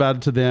bragged about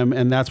it to them,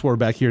 and that's where we're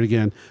back here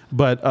again.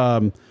 But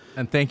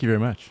and thank you very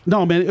much.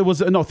 no, man, it was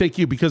no. Thank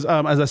you because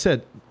as I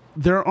said.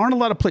 There aren't a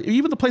lot of places,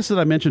 even the places that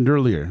I mentioned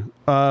earlier.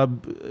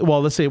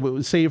 Let's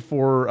say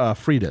for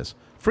Frida's.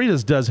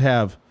 Frida's does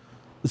have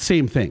the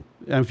same thing.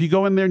 And if you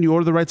go in there and you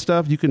order the right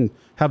stuff, you can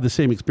have the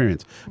same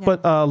experience. Yeah.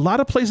 But a lot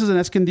of places in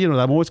Escondido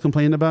that I'm always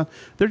complaining about,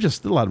 a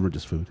lot of them are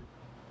just food.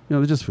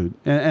 They're just food.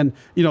 And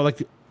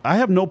like I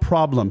have no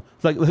problem.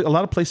 Like a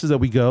lot of places that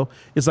we go,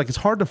 it's like it's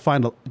hard to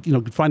find,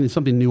 finding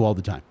something new all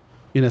the time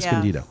in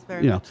Escondido. Yes,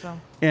 very much so.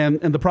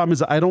 And the problem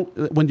is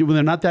when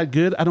they're not that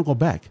good, I don't go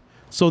back.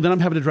 So then I'm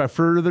having to drive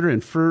further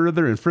and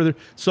further and further.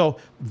 So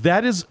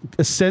that is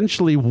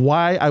essentially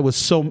why I was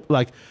so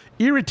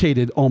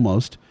irritated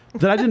almost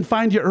that I didn't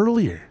find you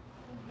earlier.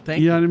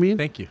 Thank you. Know what I mean?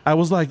 Thank you. I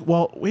was like,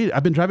 well, wait,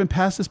 I've been driving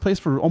past this place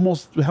for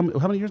almost how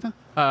many years now?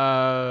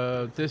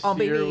 This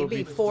year will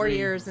be 4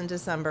 years in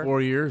December.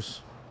 4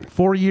 years.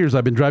 4 years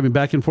I've been driving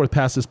back and forth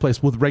past this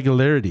place with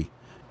regularity,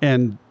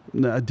 and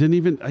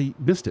I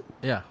missed it.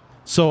 Yeah.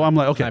 So I'm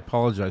like, okay. I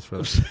apologize for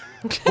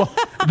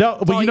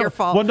that. Well, your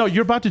fault. Well, no,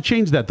 you're about to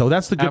change that though.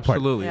 That's the good part.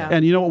 Absolutely. Yeah.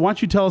 And why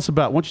don't you tell us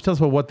about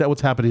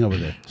what's happening over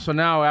there? So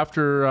now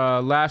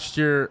after last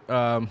year,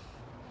 I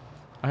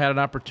had an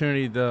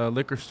opportunity. The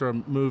liquor store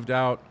moved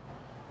out,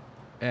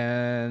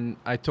 and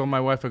I told my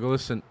wife, I go,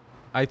 listen,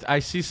 I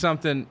see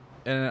something,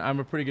 and I'm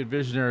a pretty good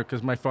visionary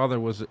because my father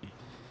was a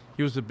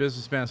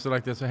businessman. So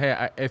like this,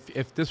 hey,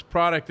 if this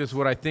product is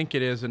what I think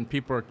it is, and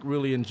people are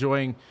really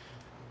enjoying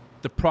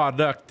the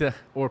product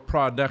or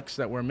products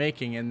that we're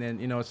making, and then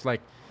it's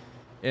like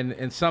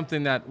and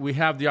something that we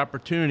have the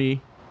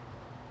opportunity,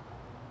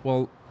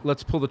 well,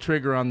 let's pull the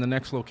trigger on the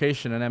next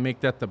location, and I make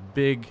that the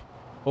big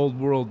old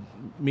world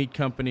meat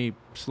company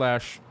 /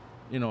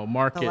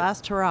 market, The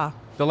last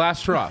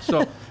hurrah.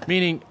 So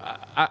meaning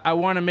I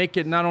want to make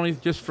it not only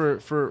just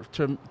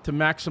to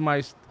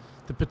maximize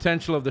the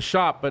potential of the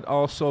shop, but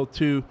also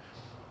to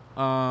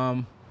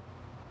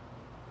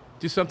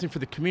do something for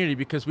the community,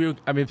 because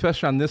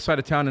especially on this side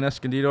of town in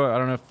Escondido, I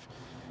don't know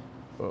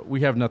if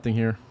we have nothing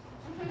here.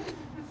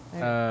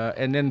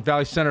 And then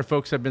Valley Center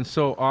folks have been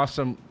so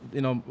awesome.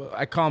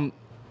 I call them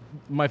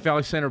my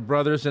Valley Center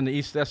brothers and the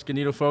East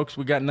Escondido folks,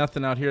 we got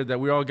nothing out here that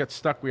we all get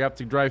stuck. We have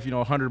to drive,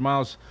 100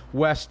 miles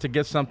west to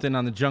get something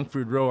on the junk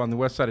food row on the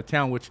west side of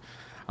town, which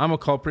I'm a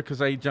culprit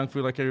because I eat junk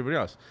food like everybody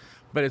else.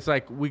 But it's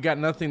like we got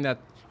nothing that,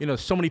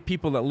 so many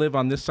people that live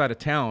on this side of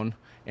town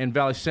and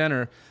Valley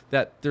Center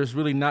that there's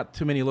really not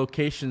too many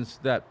locations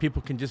that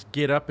people can just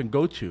get up and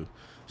go to.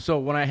 So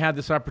when I had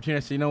this opportunity, I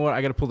said, you know what,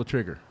 I got to pull the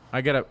trigger.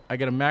 I got to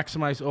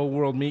maximize Old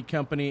World Meat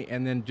Company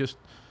and then just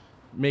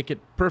make it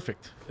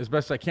perfect as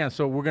best I can.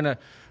 So we're going to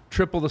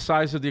triple the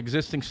size of the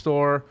existing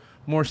store,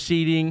 more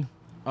seating,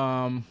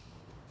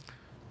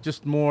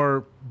 just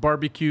more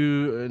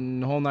barbecue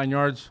and the whole 9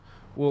 yards.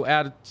 We'll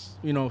add,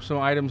 some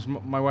items.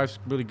 My wife's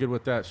really good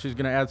with that. She's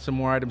going to add some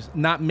more items,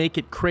 not make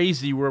it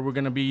crazy where we're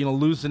going to be,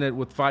 losing it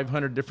with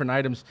 500 different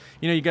items.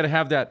 You got to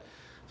have that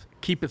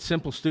keep it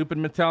simple, stupid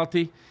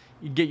mentality.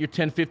 You get your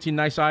 10, 15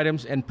 nice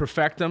items and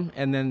perfect them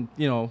and then,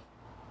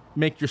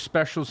 make your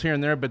specials here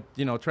and there, but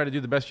try to do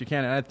the best you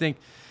can. And I think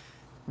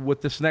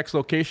with this next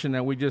location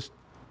that we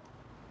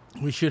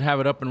should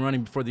have it up and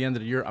running before the end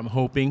of the year. I'm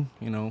hoping.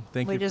 Thank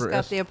you. We just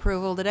got the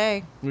approval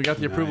today. We got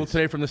the approval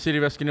today from the city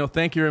of Escondido.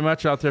 Thank you very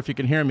much out there if you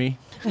can hear me.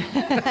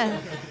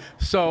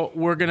 So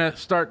we're gonna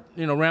start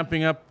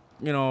ramping up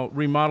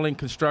remodeling,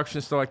 construction,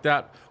 stuff like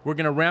that. We're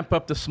gonna ramp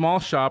up the small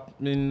shop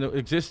in the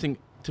existing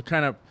to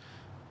kind of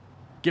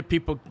get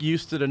people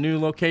used to the new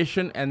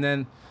location, and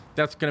then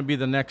that's gonna be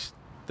the next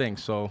thing.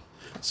 So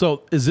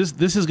is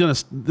this is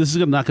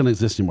not gonna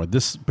exist anymore?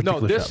 This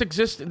particular shop?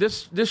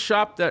 This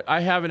shop that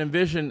I have an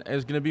envision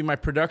is gonna be my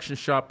production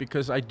shop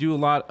because I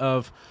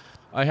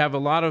have a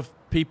lot of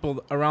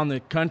people around the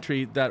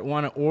country that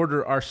want to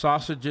order our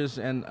sausages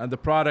and the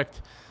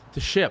product to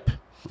ship.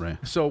 Right.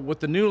 So with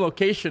the new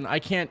location, I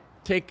can't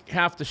take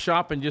half the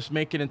shop and just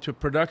make it into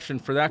production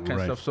for that kind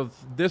of stuff. So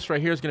this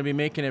right here is going to be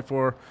making it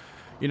for,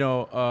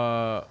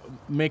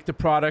 make the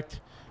product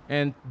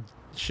and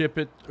ship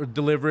it or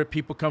deliver it.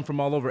 People come from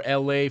all over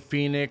LA,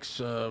 Phoenix,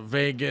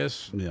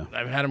 Vegas. Yeah.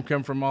 I've had them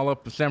come from all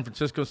up San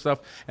Francisco and stuff,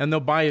 and they'll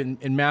buy it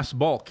in mass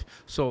bulk.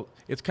 So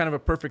it's kind of a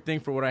perfect thing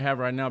for what I have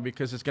right now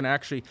because it's going to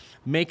actually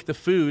make the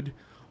food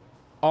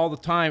all the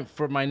time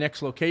for my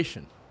next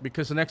location,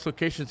 because the next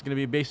location is going to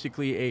be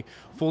basically a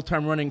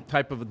full-time running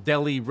type of a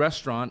deli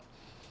restaurant,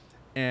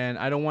 and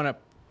I don't want to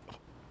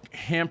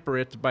hamper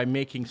it by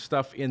making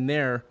stuff in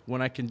there when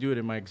I can do it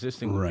in my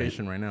existing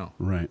location right now.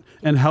 Right.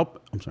 And I'm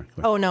sorry. Go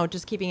ahead. Oh, no,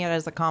 just keeping it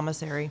as a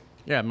commissary.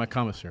 Yeah, my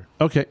commissary.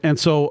 Okay. And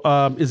so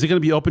is it going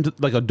to be open to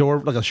like a door,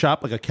 like a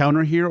shop, like a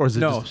counter here? Or is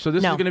it So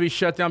this is going to be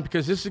shut down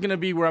because this is going to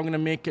be where I'm going to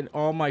make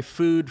all my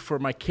food for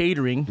my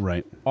catering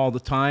all the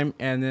time.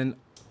 And then,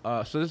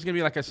 so this is going to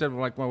be, like I said,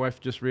 like my wife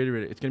just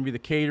reiterated, it's going to be the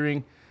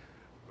catering,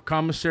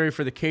 commissary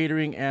for the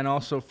catering and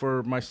also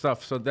for my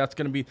stuff. So that's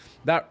going to be,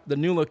 the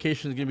new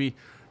location is going to be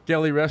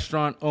deli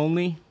restaurant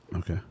only.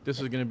 Okay. This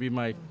is going to be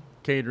my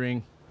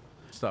catering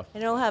stuff.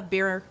 And it'll have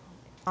beer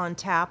on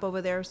tap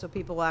over there, so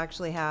people will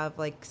actually have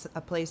like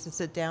a place to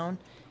sit down.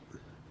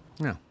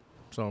 Yeah.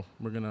 So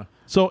we're gonna.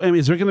 So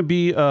is there going to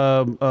be? Is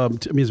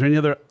there any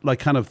other like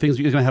kind of things?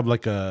 You're going to have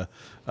like a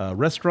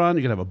restaurant.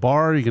 You're going to have a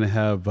bar. You're going to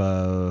have.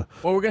 Well,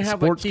 we're going to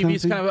have like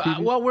TVs.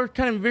 We're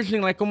kind of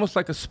envisioning like almost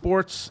like a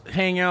sports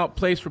hangout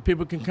place where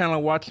people can kind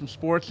of watch some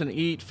sports and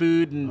eat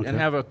food and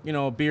have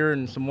a beer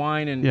and some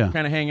wine and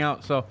kind of hang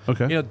out. So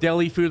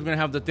deli food. We're going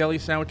to have the deli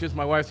sandwiches.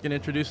 My wife's going to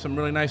introduce some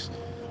really nice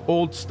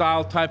old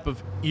style type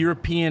of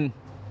European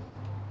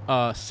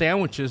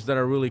sandwiches that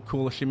are really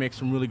cool. She makes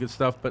some really good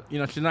stuff, but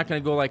she's not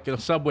going to go like a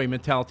Subway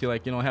mentality,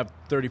 like have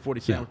 30, 40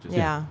 sandwiches.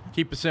 Yeah.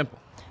 Keep it simple.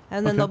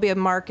 And then there'll be a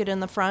market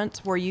in the front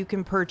where you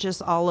can purchase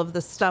all of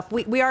the stuff.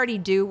 We already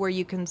do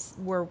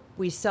where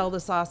we sell the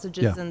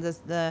sausages and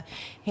the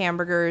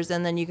hamburgers,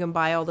 and then you can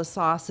buy all the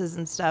sauces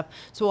and stuff.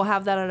 So we'll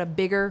have that at a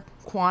bigger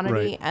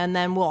quantity, and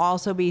then we'll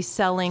also be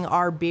selling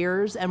our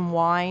beers and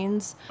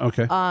wines.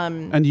 Okay.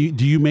 And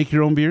do you make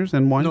your own beers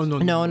and wines?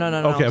 No.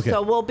 Okay.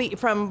 So we'll be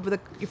from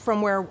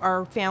where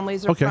our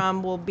families are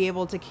from. We'll be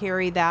able to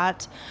carry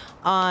that.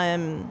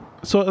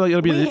 So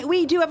it'll be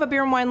we do have a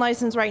beer and wine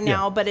license right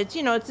now, but it's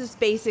it's just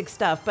basic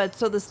stuff. But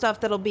so the stuff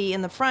that'll be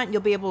in the front,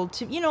 you'll be able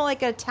to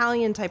like an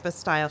Italian type of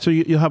style. So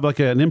you'll have like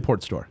an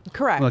import store.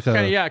 Correct. Like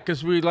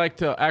because we like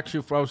to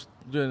actually.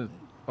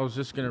 I was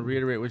just going to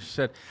reiterate what you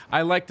said.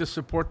 I like to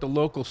support the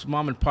local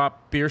mom and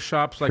pop beer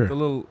shops, like the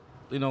little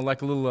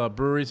like little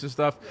breweries and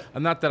stuff.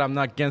 And not that I'm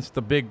not against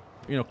the big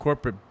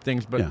corporate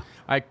things, but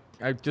I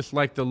just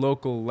like the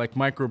local like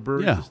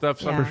microbreweries and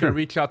stuff. So I'm going to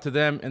reach out to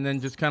them and then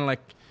just kind of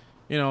like.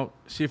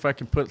 See if I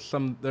can put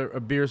some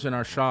beers in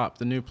our shop,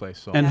 the new place.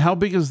 So. And how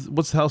big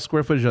what's the house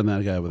square footage on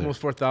that guy over there?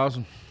 Almost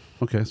 4,000.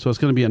 Okay, so it's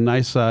going to be a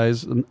nice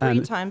size. 3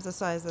 times the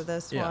size of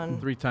this one.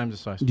 3 times the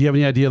size. Do you have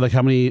any idea like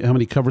how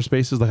many cover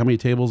spaces, like how many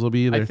tables will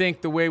be there? I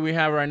think the way we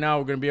have right now,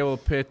 we're going to be able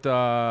to put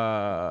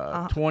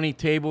 20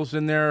 tables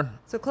in there.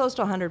 So close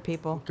to 100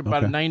 people.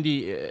 About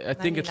 90. I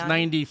think it's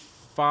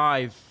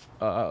 95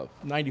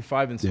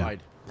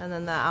 inside. And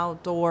then the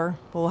outdoor,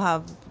 we'll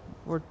have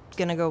We're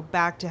gonna go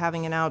back to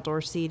having an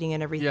outdoor seating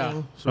and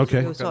everything. Yeah.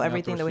 Okay. So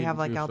everything that we have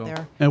like out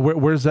there. And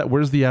where's that?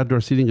 Where's the outdoor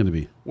seating going to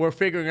be? We're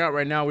figuring out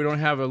right now. We don't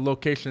have a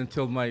location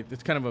until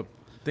it's kind of a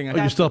thing. Oh,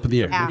 you're still up in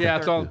the air. After. Yeah,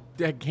 it's all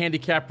the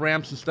handicap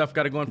ramps and stuff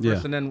got to go in first.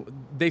 Yeah. And then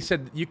they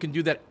said you can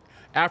do that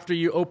after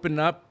you open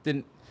up.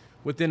 Then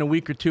within a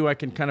week or two, I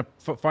can kind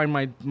of find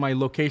my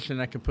location.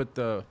 I can put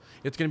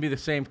it's going to be the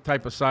same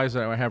type of size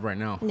that I have right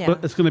now. Yeah.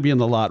 But it's going to be in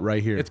the lot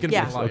right here. It's going to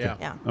Yeah. be a lot, Okay. yeah.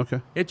 Yeah. Okay.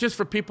 It's just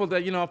for people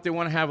that, if they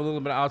want to have a little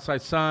bit of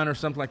outside sun or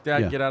something like that,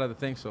 Yeah. get out of the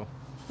thing. So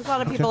A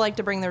lot of people like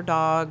to bring their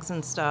dogs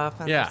and stuff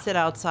and Yeah. sit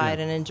outside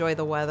and enjoy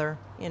the weather.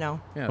 yeah.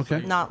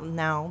 Okay. So Not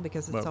now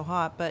because it's Well. so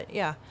hot, but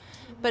yeah.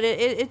 But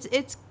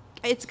it's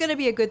going to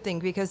be a good thing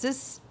because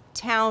this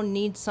town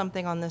needs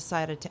something on this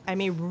side of town. I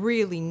mean,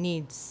 really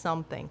needs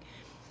something.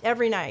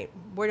 Every night,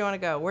 where do you want to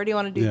go? Where do you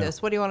want to do Yeah.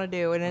 this? What do you want to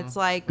do? And it's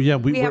like Yeah,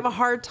 we have we're- a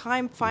hard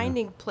time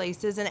finding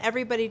places, and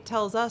everybody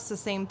tells us the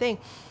same thing.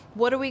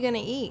 What are we going to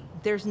eat?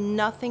 There's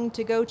nothing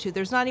to go to.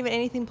 There's not even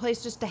anything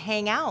place just to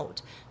hang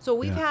out. So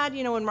we've Yeah. had,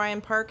 when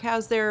Ryan Park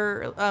has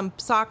their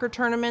soccer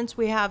tournaments,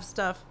 we have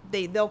stuff.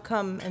 They'll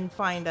come and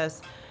find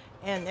us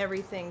and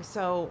everything.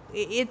 So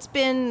it's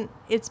been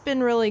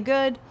really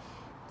good.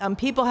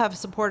 People have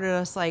supported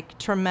us like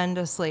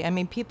tremendously. I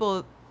mean,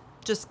 people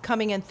just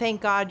coming in, thank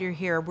God you're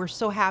here. We're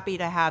so happy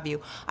to have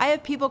you. I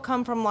have people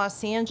come from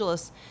Los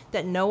Angeles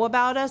that know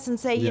about us and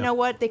say, you Yeah. know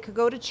what, they could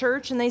go to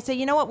church and they say,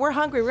 you know what, we're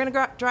hungry. We're going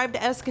to drive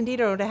to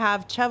Escondido to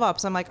have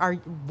chevops. I'm like,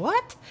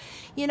 what?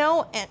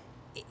 And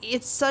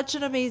it's such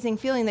an amazing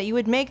feeling that you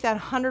would make that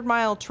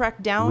 100-mile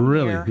trek down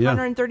Really? here, Yeah.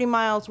 130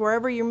 miles,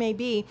 wherever you may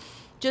be,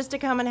 just to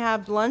come and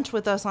have lunch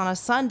with us on a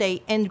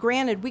Sunday. And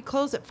granted, we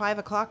close at 5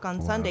 o'clock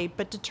on Sunday,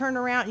 but to turn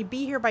around, you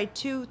be here by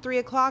 2, 3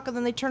 o'clock, and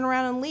then they turn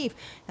around and leave.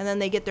 And then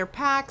they get their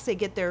packs, they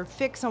get their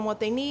fix on what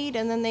they need,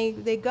 and then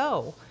they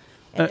go.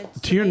 And it's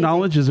To your amazing.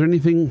 knowledge, is there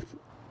anything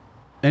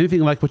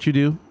like what you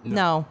do?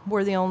 No,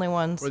 we're the only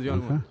ones. we're the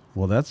only Okay. one.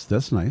 Well,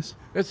 that's nice.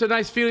 It's a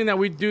nice feeling that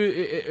we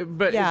do,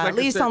 but Yeah, it's like at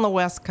I least said, on the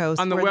West Coast.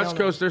 On the we're West only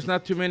Coast, there's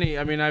not too many.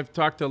 I mean, I've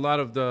talked to a lot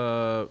of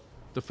the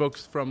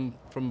folks from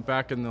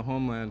back in the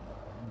homeland.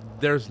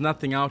 There's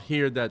nothing out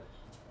here that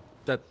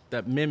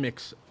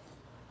mimics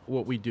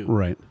what we do.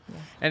 Right.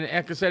 And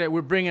like I said,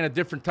 we're bringing a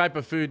different type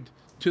of food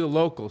to the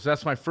locals.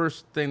 That's my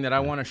first thing that I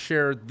want to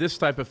share this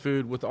type of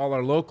food with all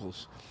our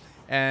locals,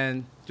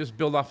 and just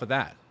build off of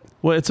that.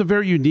 Well, it's a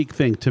very unique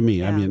thing to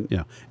me. I Yeah. mean,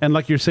 yeah. And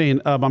like you're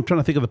saying, I'm trying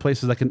to think of the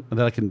places that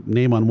I can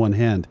name on one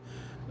hand,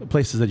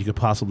 places that you could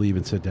possibly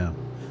even sit down.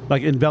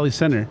 Like in Valley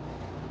Center,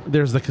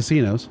 there's the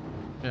casinos.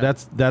 Yeah.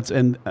 That's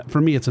and for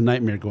me, it's a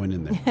nightmare going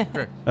in there.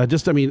 Correct.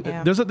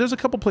 Yeah. There's a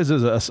couple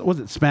places. Was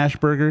it Smash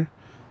Burger?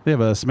 They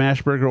have a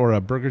Smash Burger or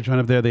a burger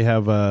joint up there. They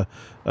have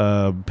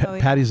yeah.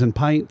 Patties and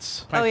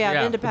Pints. Oh, yeah,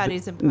 Yeah. into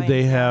Patties and Pints.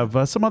 They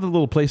have some other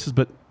little places,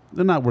 but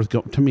they're not worth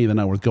to me. They're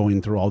not worth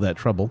going through all that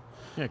trouble.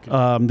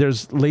 Yeah,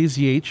 There's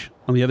Lazy H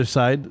on the other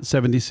side,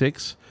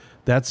 76.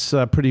 That's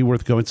pretty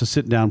worth going. It's a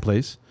sit-down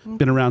place.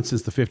 Been around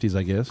since the 50s,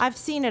 I guess. I've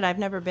seen it. I've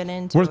never been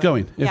into Worth it.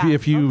 going Yeah.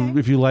 if you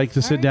Okay. like to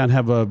All sit right. down,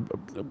 have a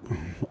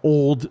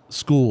old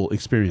school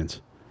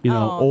experience.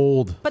 Oh,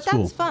 Old. But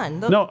school. that's fun.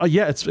 No,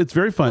 yeah, it's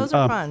very fun. Those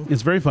are fun.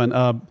 It's very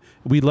fun.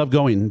 We love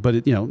going, but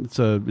it's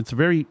a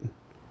very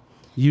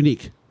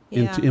unique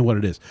Yeah. in what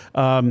it is.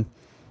 I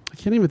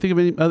can't even think of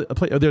any other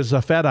place. There's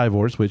Fat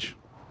Ivors, which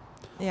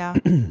Yeah.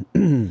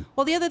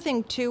 Well, the other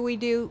thing too, we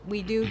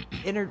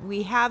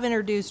have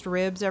introduced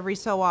ribs every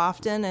so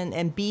often,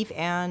 and beef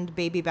and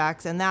baby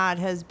backs, and that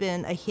has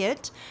been a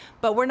hit.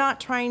 But we're not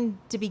trying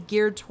to be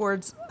geared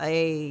towards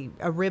a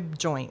rib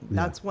joint.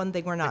 That's one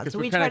thing we're not. Because So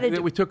we try to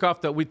do. we took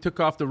off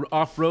the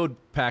off-road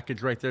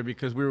package right there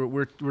because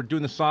we're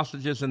doing the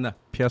sausages and the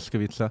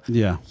pieskovica.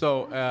 yeah,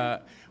 So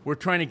we're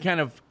trying to kind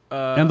of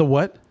and the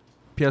what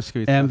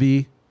pieskovica and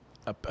the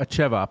a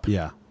chevap.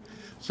 yeah.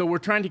 So we're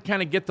trying to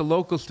kind of get the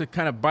locals to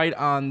kind of bite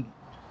on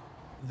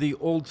the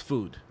old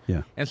food.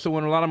 Yeah. And so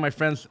when a lot of my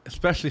friends,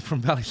 especially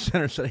from Valley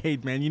Center, said, "Hey,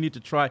 man, you need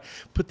to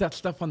put that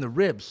stuff on the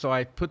ribs." So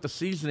I put the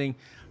seasoning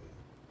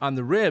on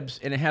the ribs,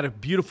 and it had a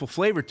beautiful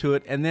flavor to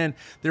it. And then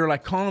they were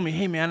like calling me,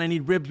 "Hey, man, I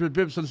need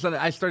ribs." And so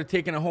I started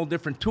taking a whole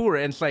different tour.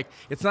 And it's like,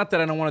 it's not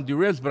that I don't want to do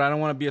ribs, but I don't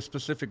want to be a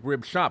specific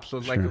rib shop. So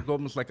it's like it's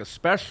almost like a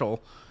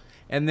special.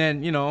 And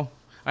then,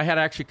 I had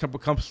actually a couple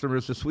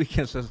customers this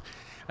weekend says,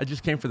 "I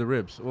just came for the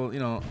ribs." Well,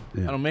 Yeah.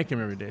 I don't make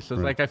them every day. So it's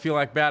Right. like I feel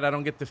like bad. I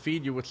don't get to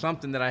feed you with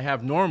something that I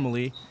have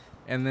normally.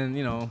 And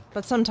then,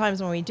 But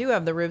sometimes when we do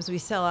have the ribs, we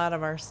sell out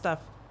of our stuff,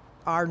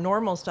 our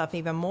normal stuff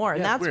even more.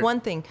 And Yeah, that's weird. one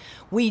thing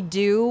we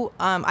do.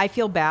 I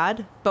feel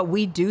bad, but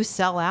we do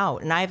sell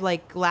out. And I've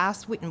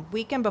last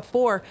weekend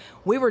before,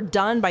 we were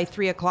done by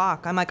 3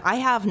 o'clock. I'm like, I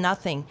have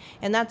nothing.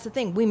 And that's the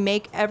thing. We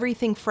make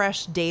everything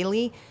fresh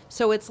daily.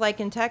 So it's like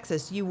in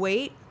Texas, you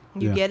wait,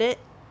 you Yeah. get it.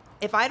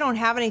 if I don't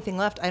have anything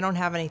left, I don't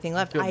have anything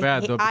left. I feel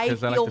bad, though, I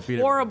because I like feel to feed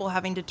it. horrible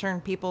having to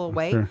turn people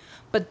away, Sure.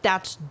 but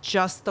that's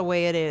just the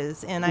way it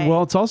is. And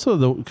Well, it's also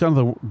the kind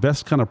of the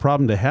best kind of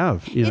problem to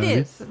have. You know it what I mean?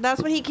 is.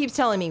 That's what he keeps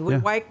telling me. Yeah.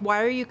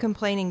 Why are you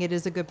complaining? It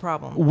is a good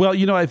problem. Well,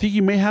 I think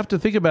you may have to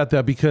think about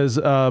that because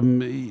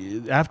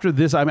after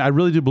this, I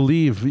really do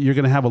believe you're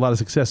going to have a lot of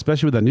success,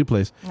 especially with that new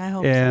place. I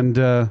hope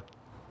and,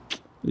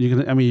 you're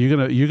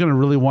gonna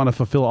really want to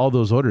fulfill all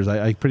those orders.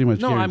 I pretty much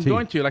No, I'm guarantee.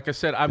 going to. Like I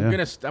said,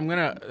 it's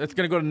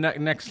gonna go to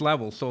next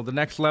level. So the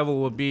next level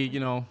will be,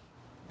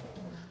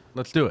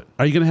 let's do it.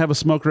 Are you gonna have a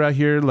smoker out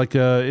here, like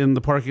in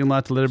the parking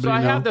lot, to let So everybody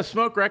I know? have the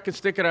smoker. I can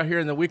stick it out here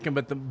in the weekend,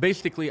 but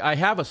basically I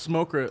have a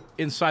smoker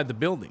inside the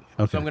building.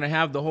 Okay. So I'm going to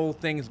have the whole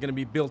thing is going to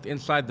be built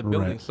inside the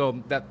building. Right.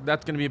 So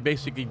that's going to be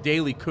basically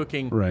daily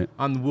cooking Right.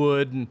 on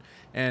wood,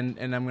 and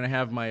I'm going to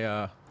have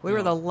my. We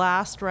were the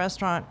last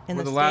restaurant in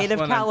the we're last state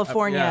of one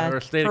California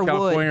or state for of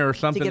California wood or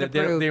something to that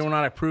get approved. they were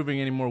not approving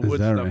any more Is wood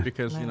that stuff right?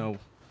 because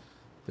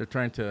they're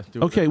trying to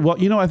do. Okay, well,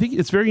 I think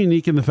it's very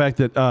unique in the fact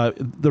that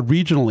the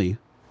regionally,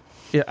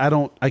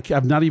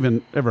 I've not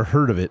even ever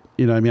heard of it.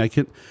 I mean,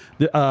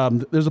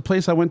 there's a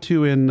place I went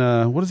to in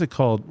what is it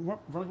called?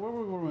 Where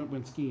we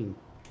went skiing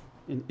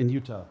in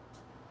Utah.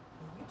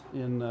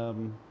 There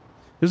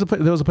was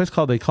a place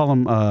called, they call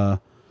them. Talking about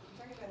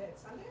it,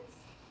 Sundance?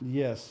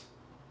 Yes.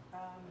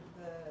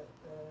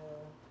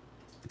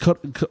 The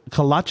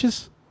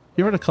Kolaches?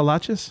 You heard of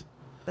Kolaches?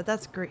 But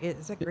that's Greek.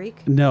 Is that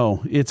Greek?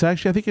 No, it's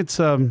actually. I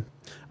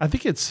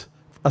think it's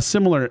a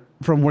similar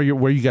from where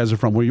you guys are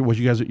from.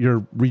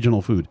 Your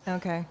regional food.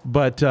 Okay.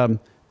 But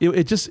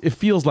it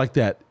feels like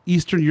that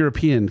Eastern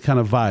European kind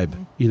of vibe,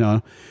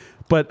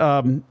 But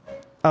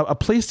a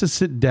place to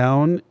sit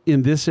down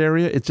in this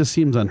area, it just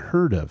seems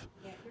unheard of.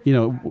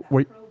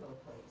 Where.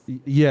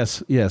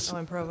 Yes. Oh,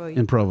 in Provo.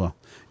 In Provo.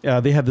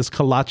 They have this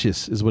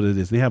kolaches is what it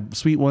is. They have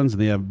sweet ones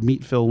and they have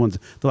meat-filled ones.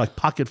 They're like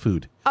pocket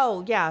food.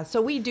 Oh, yeah.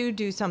 So we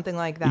do something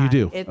like that. You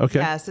do? Okay.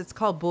 Yes, it's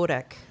called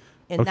burek.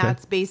 And Okay.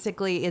 that's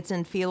basically, it's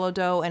in phyllo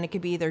dough, and it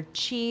could be either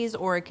cheese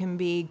or it can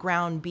be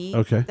ground beef.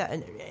 Okay.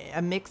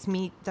 A mixed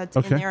meat that's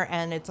Okay. in there,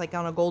 and it's like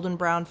on a golden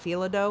brown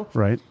phyllo dough.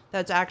 Right.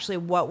 That's actually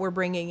what we're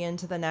bringing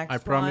into the next I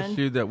one. promise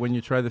you that when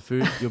you try the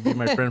food, you'll be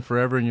my friend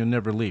forever, and you'll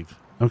never leave.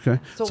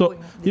 Okay. So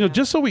yeah.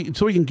 just so we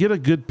can get a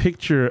good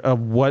picture of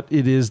what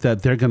it is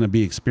that they're going to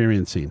be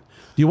experiencing.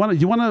 Do you want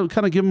to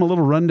kind of give them a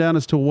little rundown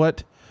as to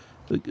what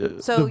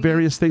the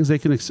various things they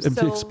can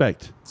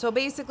expect? So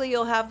basically,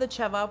 you'll have the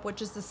chevap,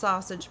 which is the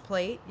sausage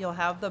plate. You'll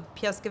have the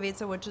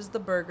pieskavica, which is the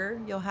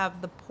burger. You'll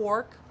have the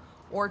pork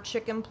or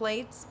chicken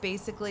plates.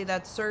 Basically,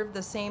 that's served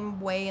the same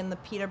way in the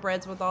pita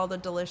breads with all the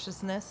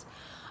deliciousness.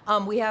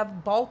 We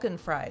have Balkan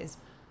fries.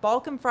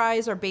 Balkan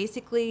fries are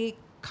basically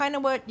kind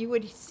of what you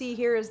would see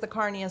here is the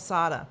carne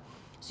asada.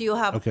 So you'll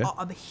have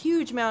a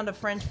huge amount of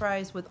French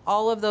fries with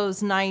all of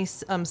those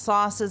nice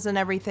sauces and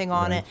everything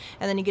on it,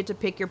 and then you get to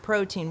pick your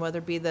protein, whether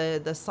it be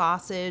the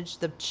sausage,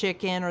 the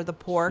chicken, or the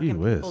pork. Gee and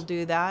whiz. people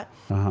do that.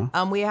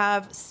 Uh-huh. We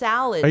have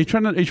salad. Are you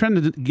trying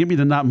to get me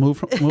to not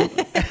move?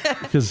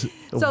 Because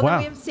So then wow.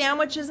 we have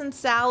sandwiches and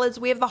salads.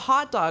 We have the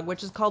hot dog,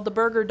 which is called the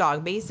burger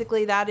dog.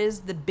 Basically, that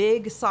is the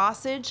big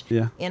sausage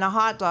in a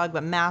hot dog,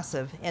 but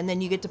massive. And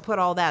then you get to put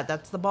all that.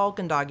 That's the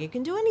Balkan dog. You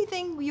can do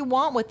anything you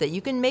want with it.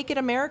 You can make it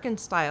American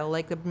style,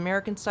 like the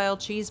American style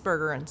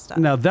cheeseburger and stuff.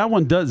 Now that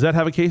one does that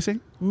have a casing?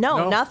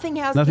 No, nothing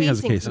has Nothing has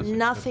a casing. casing.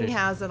 Nothing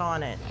has it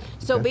on it.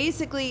 So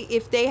basically,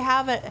 if they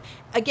have it,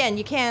 again,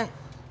 you can't.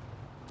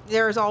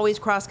 There's always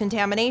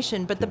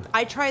cross-contamination, but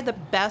I try the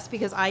best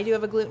because I do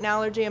have a gluten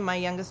allergy and my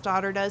youngest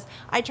daughter does.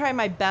 I try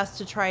my best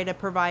to try to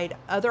provide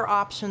other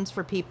options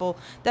for people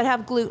that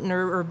have gluten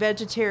or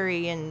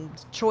vegetarian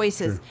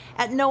choices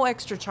at no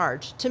extra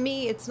charge. To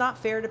me, it's not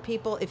fair to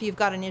people if you've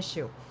got an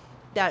issue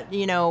that,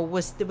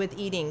 with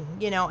eating.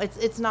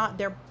 It's not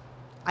there.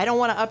 I don't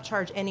want to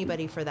upcharge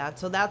anybody for that.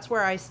 So that's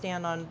where I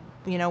stand on,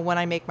 when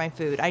I make my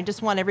food. I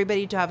just want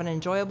everybody to have an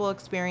enjoyable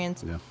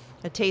experience. Yeah.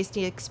 A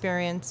tasty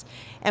experience.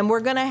 And we're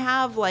going to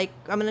have I'm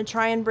going to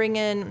try and bring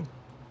in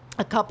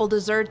a couple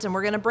desserts, and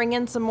we're going to bring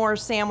in some more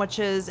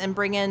sandwiches and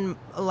bring in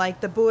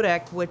the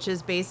burek, which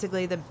is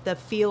basically the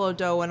phyllo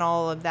dough and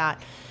all of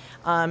that,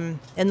 and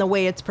the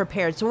way it's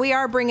prepared. So we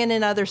are bringing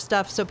in other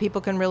stuff so people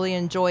can really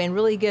enjoy and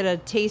really get a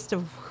taste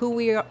of who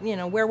we are,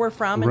 where we're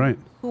from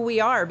and who we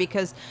are,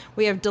 because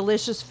we have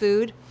delicious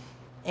food.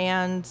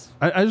 And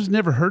I just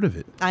never heard of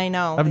it. I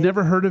know. I've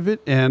never heard of it,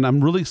 and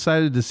I'm really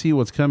excited to see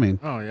what's coming.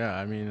 Oh yeah,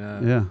 I mean,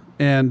 yeah.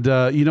 And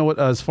you know what?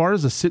 As far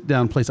as a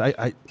sit-down place, I'm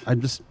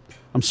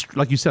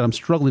like you said, I'm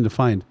struggling to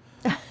find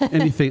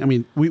anything. I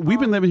mean, we've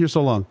been living here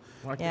so long.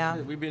 Like I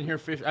said, we've been here.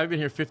 I've been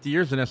here 50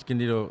 years in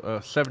Escondido.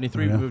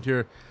 73, we moved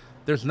here.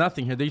 There's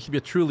nothing here. There used to be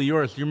a Truly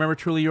Yours. Do you remember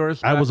Truly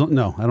Yours? No, I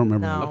don't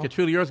remember. No. Okay,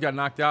 Truly Yours got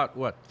knocked out.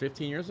 What,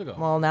 15 years ago?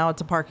 Well, now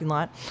it's a parking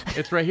lot.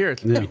 It's right here.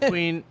 It's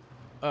between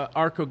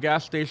Arco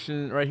gas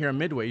station right here in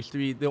Midway. It used to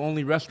be the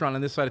only restaurant on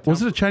this side of town.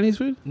 Was it a Chinese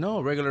food?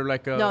 No, regular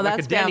like a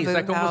that's Denny's, Bamboo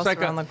like almost House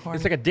like around the corner.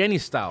 it's like a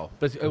Denny's style,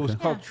 but it was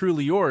called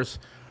Truly Yours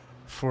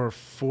for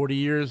 40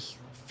 years,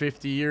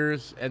 50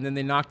 years, and then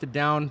they knocked it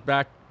down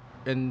back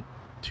in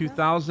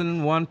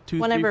 2001, 2,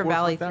 Whenever 3, 4,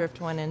 Valley like that.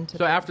 Thrift went into.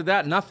 So after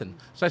that, nothing.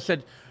 So I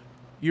said,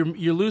 you're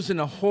losing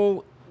a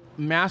whole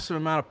massive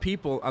amount of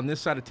people on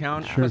this side of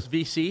town, plus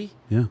VC,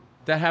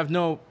 that have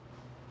no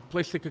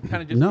place they could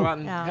kind of just go out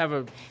and have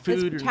a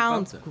food. This or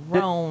town's something.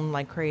 grown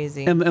like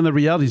crazy. And the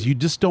reality is, you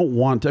just don't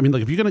want. I mean,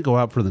 like if you're going to go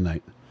out for the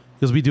night,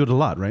 because we do it a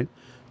lot, right?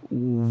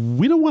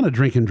 We don't want to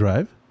drink and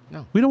drive.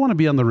 No. We don't want to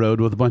be on the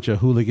road with a bunch of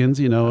hooligans,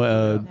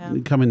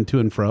 coming to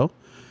and fro.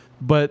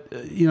 But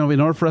in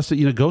order for us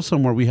to go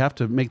somewhere, we have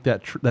to make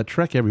that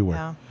trek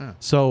everywhere. Yeah.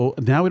 So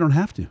now we don't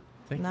have to.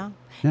 No.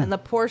 Yeah. And the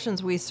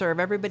portions we serve,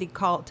 everybody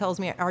tells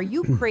me, "Are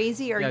you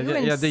crazy? Are you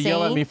insane?" Yeah, they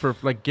yell at me for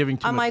like giving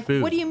too I'm much like,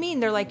 food. "What do you mean?"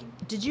 They're like,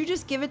 "Did you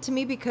just give it to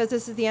me because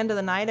this is the end of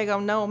the night?" I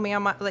go, "No,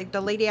 ma'am." Like the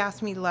lady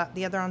asked me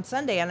the other on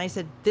Sunday, and I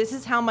said, "This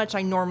is how much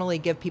I normally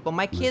give people."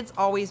 My kids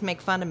always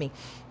make fun of me,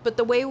 but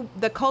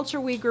the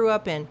culture we grew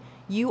up in,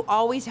 you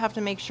always have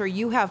to make sure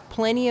you have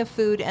plenty of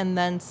food and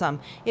then some.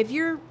 If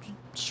you're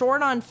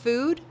short on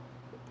food,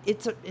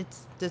 it's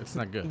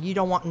not good. You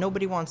don't want,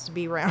 nobody wants to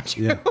be around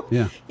you.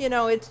 Yeah.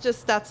 It's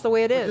just, that's the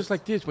way it is. Just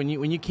like this, when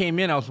you came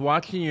in, I was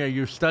watching you.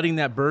 You're studying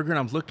that burger, and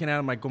I was looking at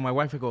him. I go, my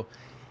wife, I go,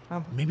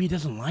 maybe he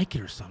doesn't like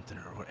it or something.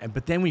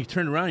 But then when you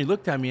turned around, you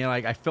looked at me, and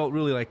like I felt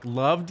really like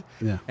loved.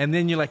 Yeah. And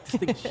then you're like, this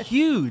thing's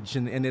huge,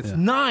 and it's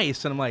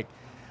nice, and I'm like.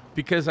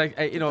 Because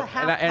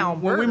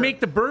and when we make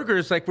the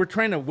burgers, like we're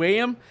trying to weigh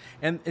them,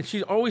 and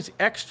she's always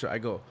extra. I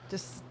go,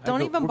 just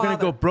don't even we're bother. We're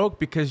gonna go broke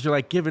because you're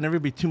like giving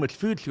everybody too much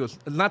food. She goes,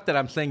 not that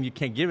I'm saying you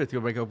can't give it to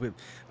her, but I go, but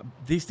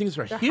these things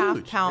are They're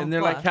huge, half-pound and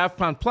they're plus. like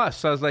half-pound plus.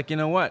 So I was like, you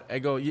know what? I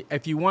go,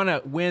 if you want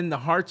to win the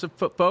hearts of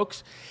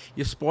folks,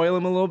 you spoil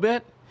them a little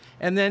bit,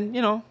 and then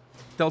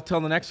they'll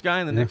tell the next guy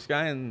and the next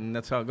guy, and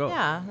that's how it goes.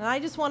 Yeah, and I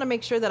just want to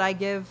make sure that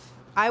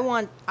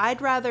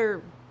I'd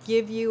rather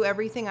give you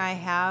everything I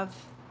have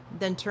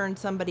than turn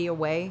somebody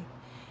away.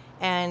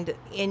 And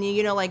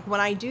like when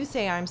I do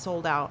say I'm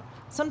sold out,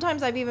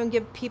 sometimes I've even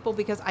given people,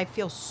 because I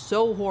feel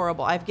so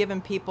horrible, I've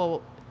given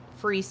people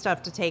free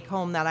stuff to take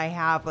home that I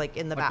have like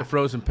in the back. Like a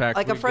frozen pack.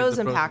 Like a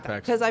frozen pack.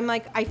 Because I'm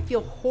like, I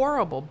feel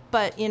horrible.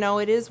 But,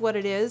 it is what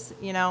it is.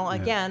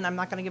 Again, I'm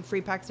not going to give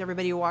free packs to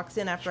everybody who walks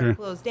in after I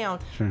close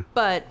down. Sure.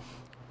 But,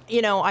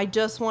 I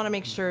just want to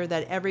make sure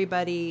that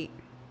everybody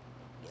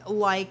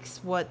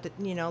likes what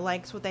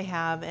they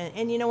have,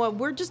 and you know what,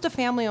 we're just a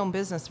family-owned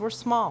business. We're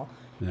small,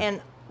 and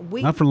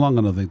we not for long,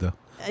 I don't think though.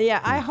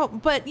 I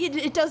hope, but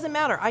it doesn't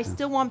matter. I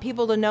still want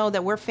people to know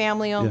that we're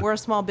family-owned. We're a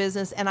small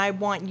business, and I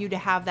want you to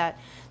have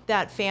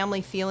that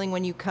family feeling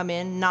when you come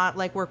in, not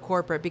like we're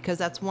corporate, because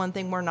that's one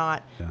thing we're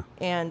not.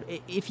 And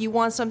if you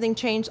want something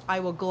changed,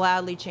 I will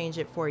gladly change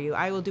it for you.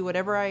 I will do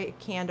whatever I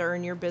can to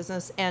earn your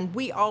business. And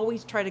we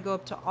always try to go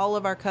up to all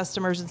of our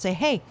customers and say,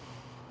 "Hey,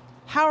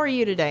 how are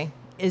you today?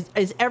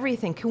 Is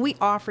everything, can we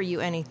offer you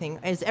anything?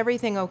 Is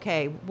everything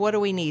okay? What do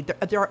we need?"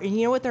 And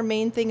you know what their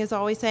main thing is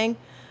always saying?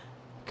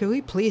 "Can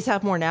we please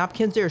have more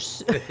napkins?"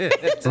 There's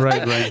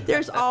right.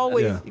 There's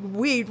always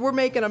we're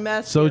making a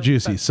mess. So here.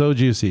 juicy, so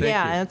juicy.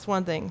 That's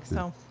one thing.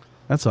 So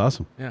that's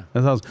awesome. Yeah,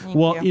 that's awesome.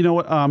 Well, you know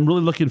what? I'm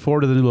really looking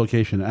forward to the new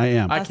location. I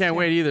am. I can't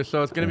wait either.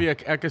 So it's going to be,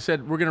 like I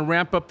said, we're going to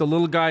ramp up the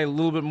little guy a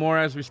little bit more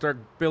as we start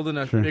building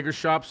a bigger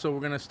shop. So we're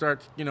going to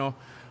start,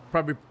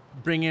 probably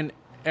bring in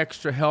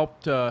extra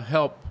help to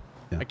help.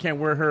 I can't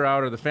wear her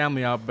out or the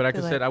family out, but like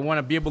I said, I want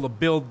to be able to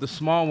build the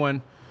small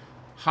one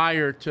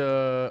higher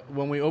to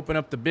when we open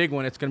up the big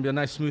one. It's going to be a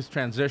nice, smooth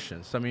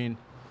transition. So, I mean,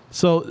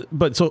 so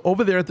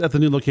over there at the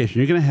new location,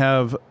 you're going to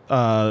have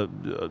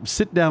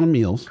sit-down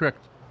meals. Correct.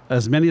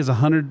 As many as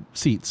 100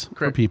 seats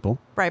for people.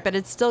 Right, but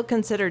it's still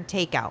considered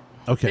takeout.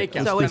 Okay.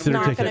 Takeout. So it's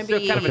not going to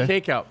be kind of a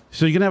takeout.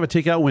 So you're going to have a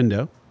takeout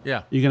window.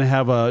 Yeah. You're going to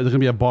have there's going to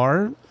be a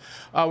bar.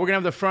 We're going to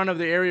have the front of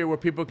the area where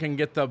people can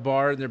get the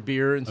bar and their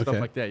beer and stuff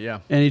like that,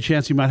 yeah. Any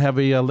chance you might have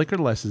a liquor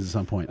license at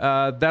some point?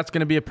 That's going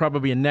to be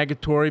probably a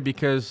negatory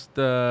because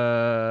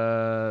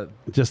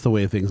just the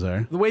way things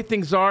are. The way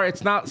things are,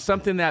 it's not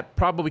something that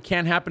probably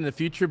can happen in the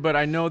future, but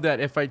I know that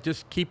if I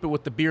just keep it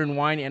with the beer and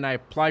wine and I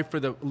apply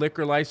for the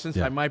liquor license,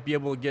 I might be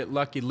able to get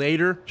lucky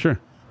later. Sure.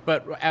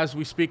 But as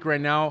we speak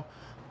right now,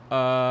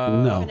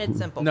 no. And it's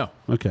simple. No.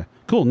 Okay.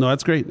 Cool. No,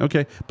 that's great.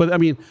 Okay. But I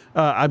mean,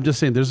 I'm just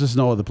saying there's just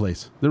no other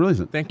place. There really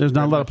isn't. There's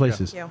not a lot of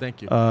places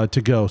Thank you.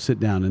 To go sit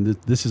down. And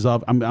this is all,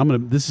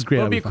 this is great.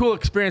 It'll be a cool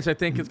experience. I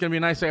think it's going to be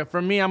nice.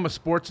 For me, I'm a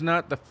sports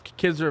nut. The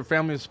kids are a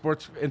family of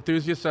sports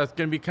enthusiasts. So it's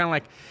going to be kind of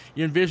like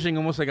you're envisioning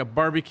almost like a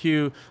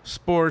barbecue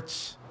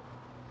sports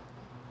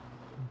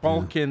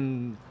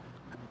Balkan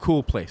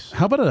cool place.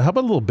 How about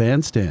a little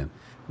bandstand?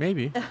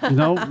 Maybe. A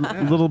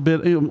little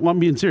bit. I'm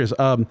being serious.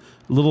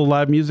 Little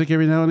live music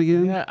every now and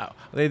again. Yeah,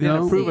 they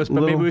didn't approve us,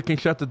 but maybe we can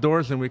shut the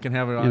doors and we can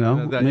have it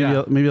on.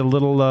 Maybe a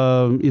little,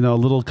 a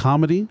little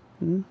comedy.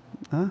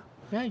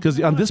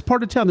 Because on this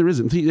part of town there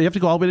isn't. You have to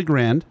go all the way to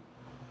Grand,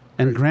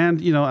 and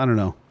Grand, I don't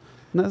know.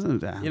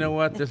 You know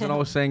what? There's an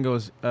old saying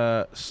goes,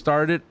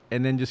 start it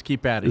and then just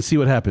keep at it. And see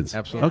what happens.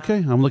 Absolutely. Okay,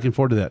 I'm looking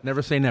forward to that.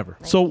 Never say never.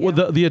 So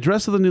the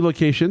address of the new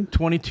location?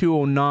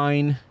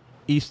 2209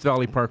 East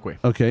Valley Parkway.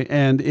 Okay,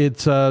 and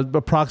it's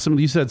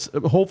approximately, you said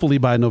hopefully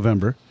by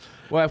November.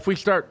 Well, if we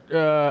start,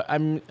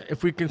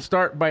 if we can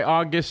start by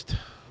August,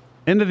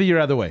 End of the year,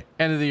 either way.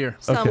 end of the year.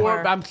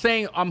 Somewhere. Or I'm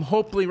saying I'm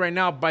hopefully right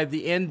now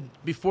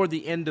before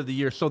the end of the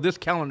year. So this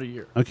calendar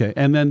year. Okay,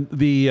 and then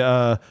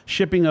the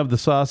shipping of the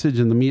sausage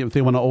and the meat, if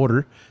they want to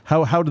order,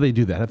 how do they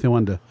do that? If they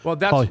want to, Well,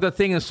 that's the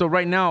thing is, so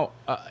right now,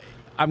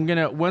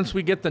 once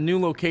we get the new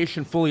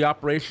location fully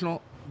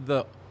operational,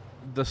 the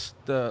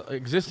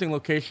existing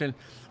location,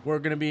 I'm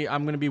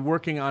gonna be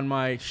working on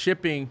my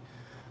shipping.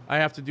 I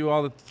have to do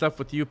all the stuff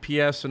with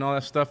UPS and all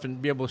that stuff and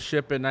be able to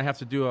ship it. And I have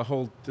to do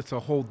it's a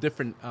whole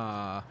different,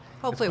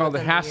 Hopefully it's called the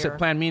within the HACCP year.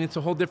 plan, meaning it's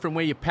a whole different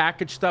way you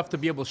package stuff to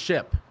be able to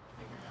ship.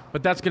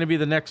 But that's going to be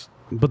the next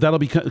but that'll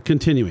be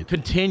continuing.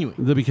 continuing.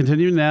 They'll be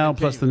continuing now,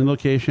 plus the new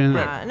location.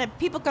 Right. And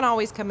people can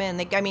always come in.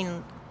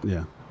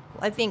 Yeah.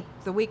 I think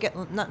the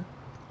weekend,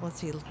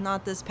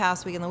 not this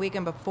past weekend, the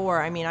weekend before.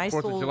 I 4th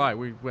of sold July,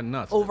 we went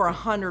nuts. over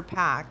 100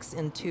 packs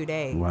in 2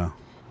 days. Wow.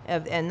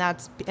 And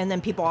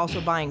then people also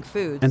buying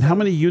food. And so, how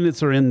many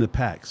units are in the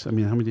packs? I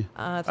mean, how many?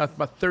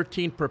 About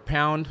 13 per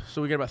pound.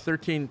 So we get about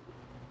 13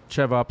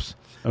 chev-ups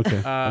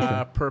Okay.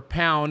 per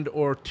pound,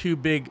 or 2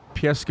 big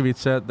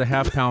pieskovice, the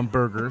half-pound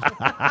burgers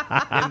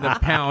in the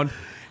pound.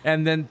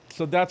 And then,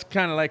 so that's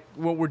kind of like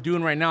what we're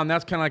doing right now, and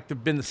that's kind of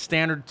like been the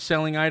standard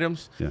selling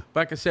items. Yeah.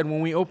 But like I said,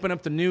 when we open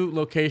up the new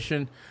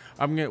location,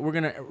 we're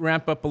gonna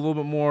ramp up a little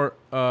bit more,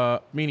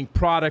 meaning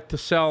product to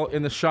sell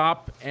in the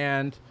shop,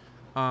 and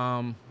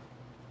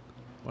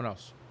what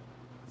else?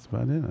 That's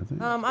about it,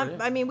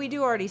 I think. we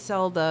do already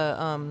sell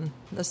the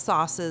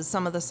sauces,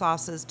 some of the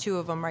sauces, 2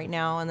 of them right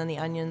now, and then the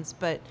onions.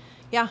 But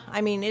yeah,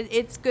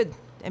 it's good.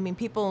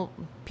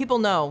 People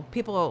know.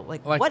 People are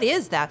like, what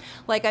is that?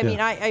 Like, I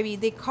mean,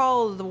 they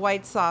call the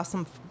white sauce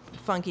some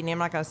funky name. I'm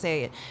not gonna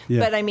say it,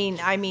 Yeah. but I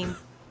mean,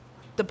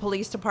 the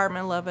police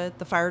department love it.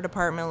 The fire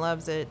department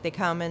loves it. They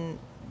come and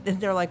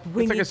they're like,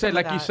 we It's need like I said, some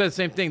like of you that. said,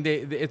 same thing.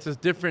 It's a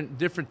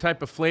different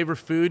type of flavor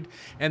food,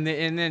 and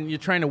then you're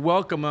trying to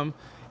welcome them,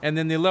 and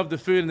then they love the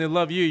food and they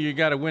love you. You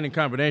got a winning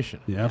combination.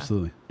 Yeah,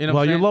 absolutely. You know what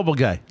well, I'm you're a saying? local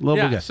guy.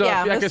 Local guy. So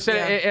Yeah, like I Mr. said,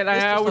 yeah, and I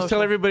Mr. always tell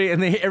Social. everybody,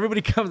 and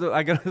everybody comes.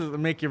 I gotta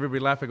make everybody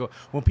laugh. I go,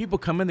 when people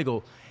come in, they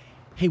go,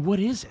 "Hey, what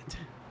is it?"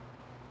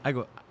 I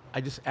go,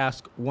 "I just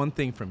ask one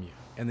thing from you,"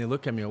 and they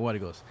look at me and what? He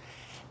goes,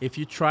 "If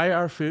you try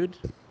our food,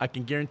 I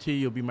can guarantee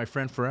you'll be my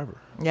friend forever."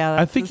 Yeah,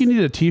 I think you need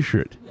a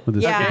T-shirt with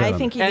this. Yeah, with that I on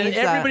think it. he And needs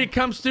everybody that.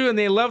 comes through and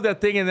they love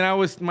that thing. And then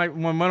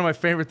one of my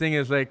favorite thing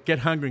is like, get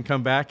hungry and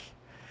come back.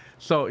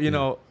 So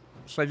know,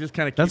 so I just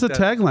kind of That's a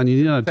tagline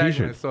you need on a Tagline,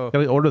 T-shirt. so-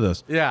 Gotta order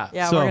those. Yeah.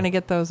 Yeah, So- we're gonna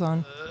get those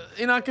on.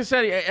 Like I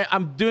said,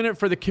 I'm doing it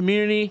for the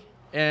community,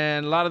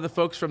 and a lot of the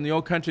folks from the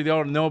old country, they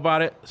all know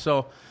about it.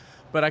 So,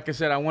 but like I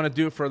said, I want to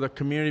do it for the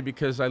community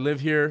because I live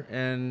here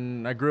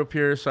and I grew up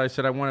here. So I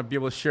said I want to be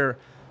able to share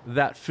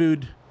that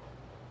food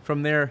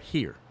from there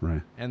here,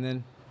 Right. and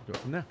then go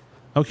from there.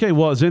 Okay.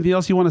 Well, is there anything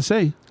else you want to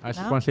say? I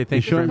just No. want to say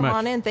thank you sure? very Come much.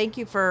 on in. Thank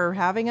you for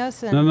having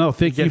us. And No.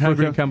 Thank you Get for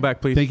hungry and come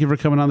back, please. Thank you for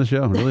coming on the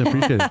show. Really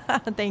appreciate it.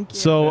 Thank you.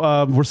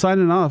 So we're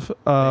signing off.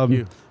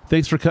 you.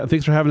 Thanks for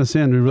having us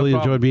in. We really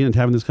problem. enjoyed being and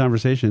having this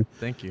conversation.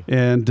 Thank you.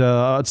 And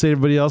I'd say to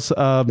everybody else,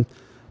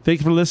 thank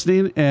you for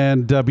listening,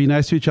 and be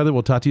nice to each other.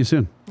 We'll talk to you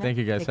soon. Thank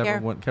you, guys. Take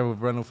Have care. a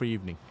wonderful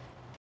evening.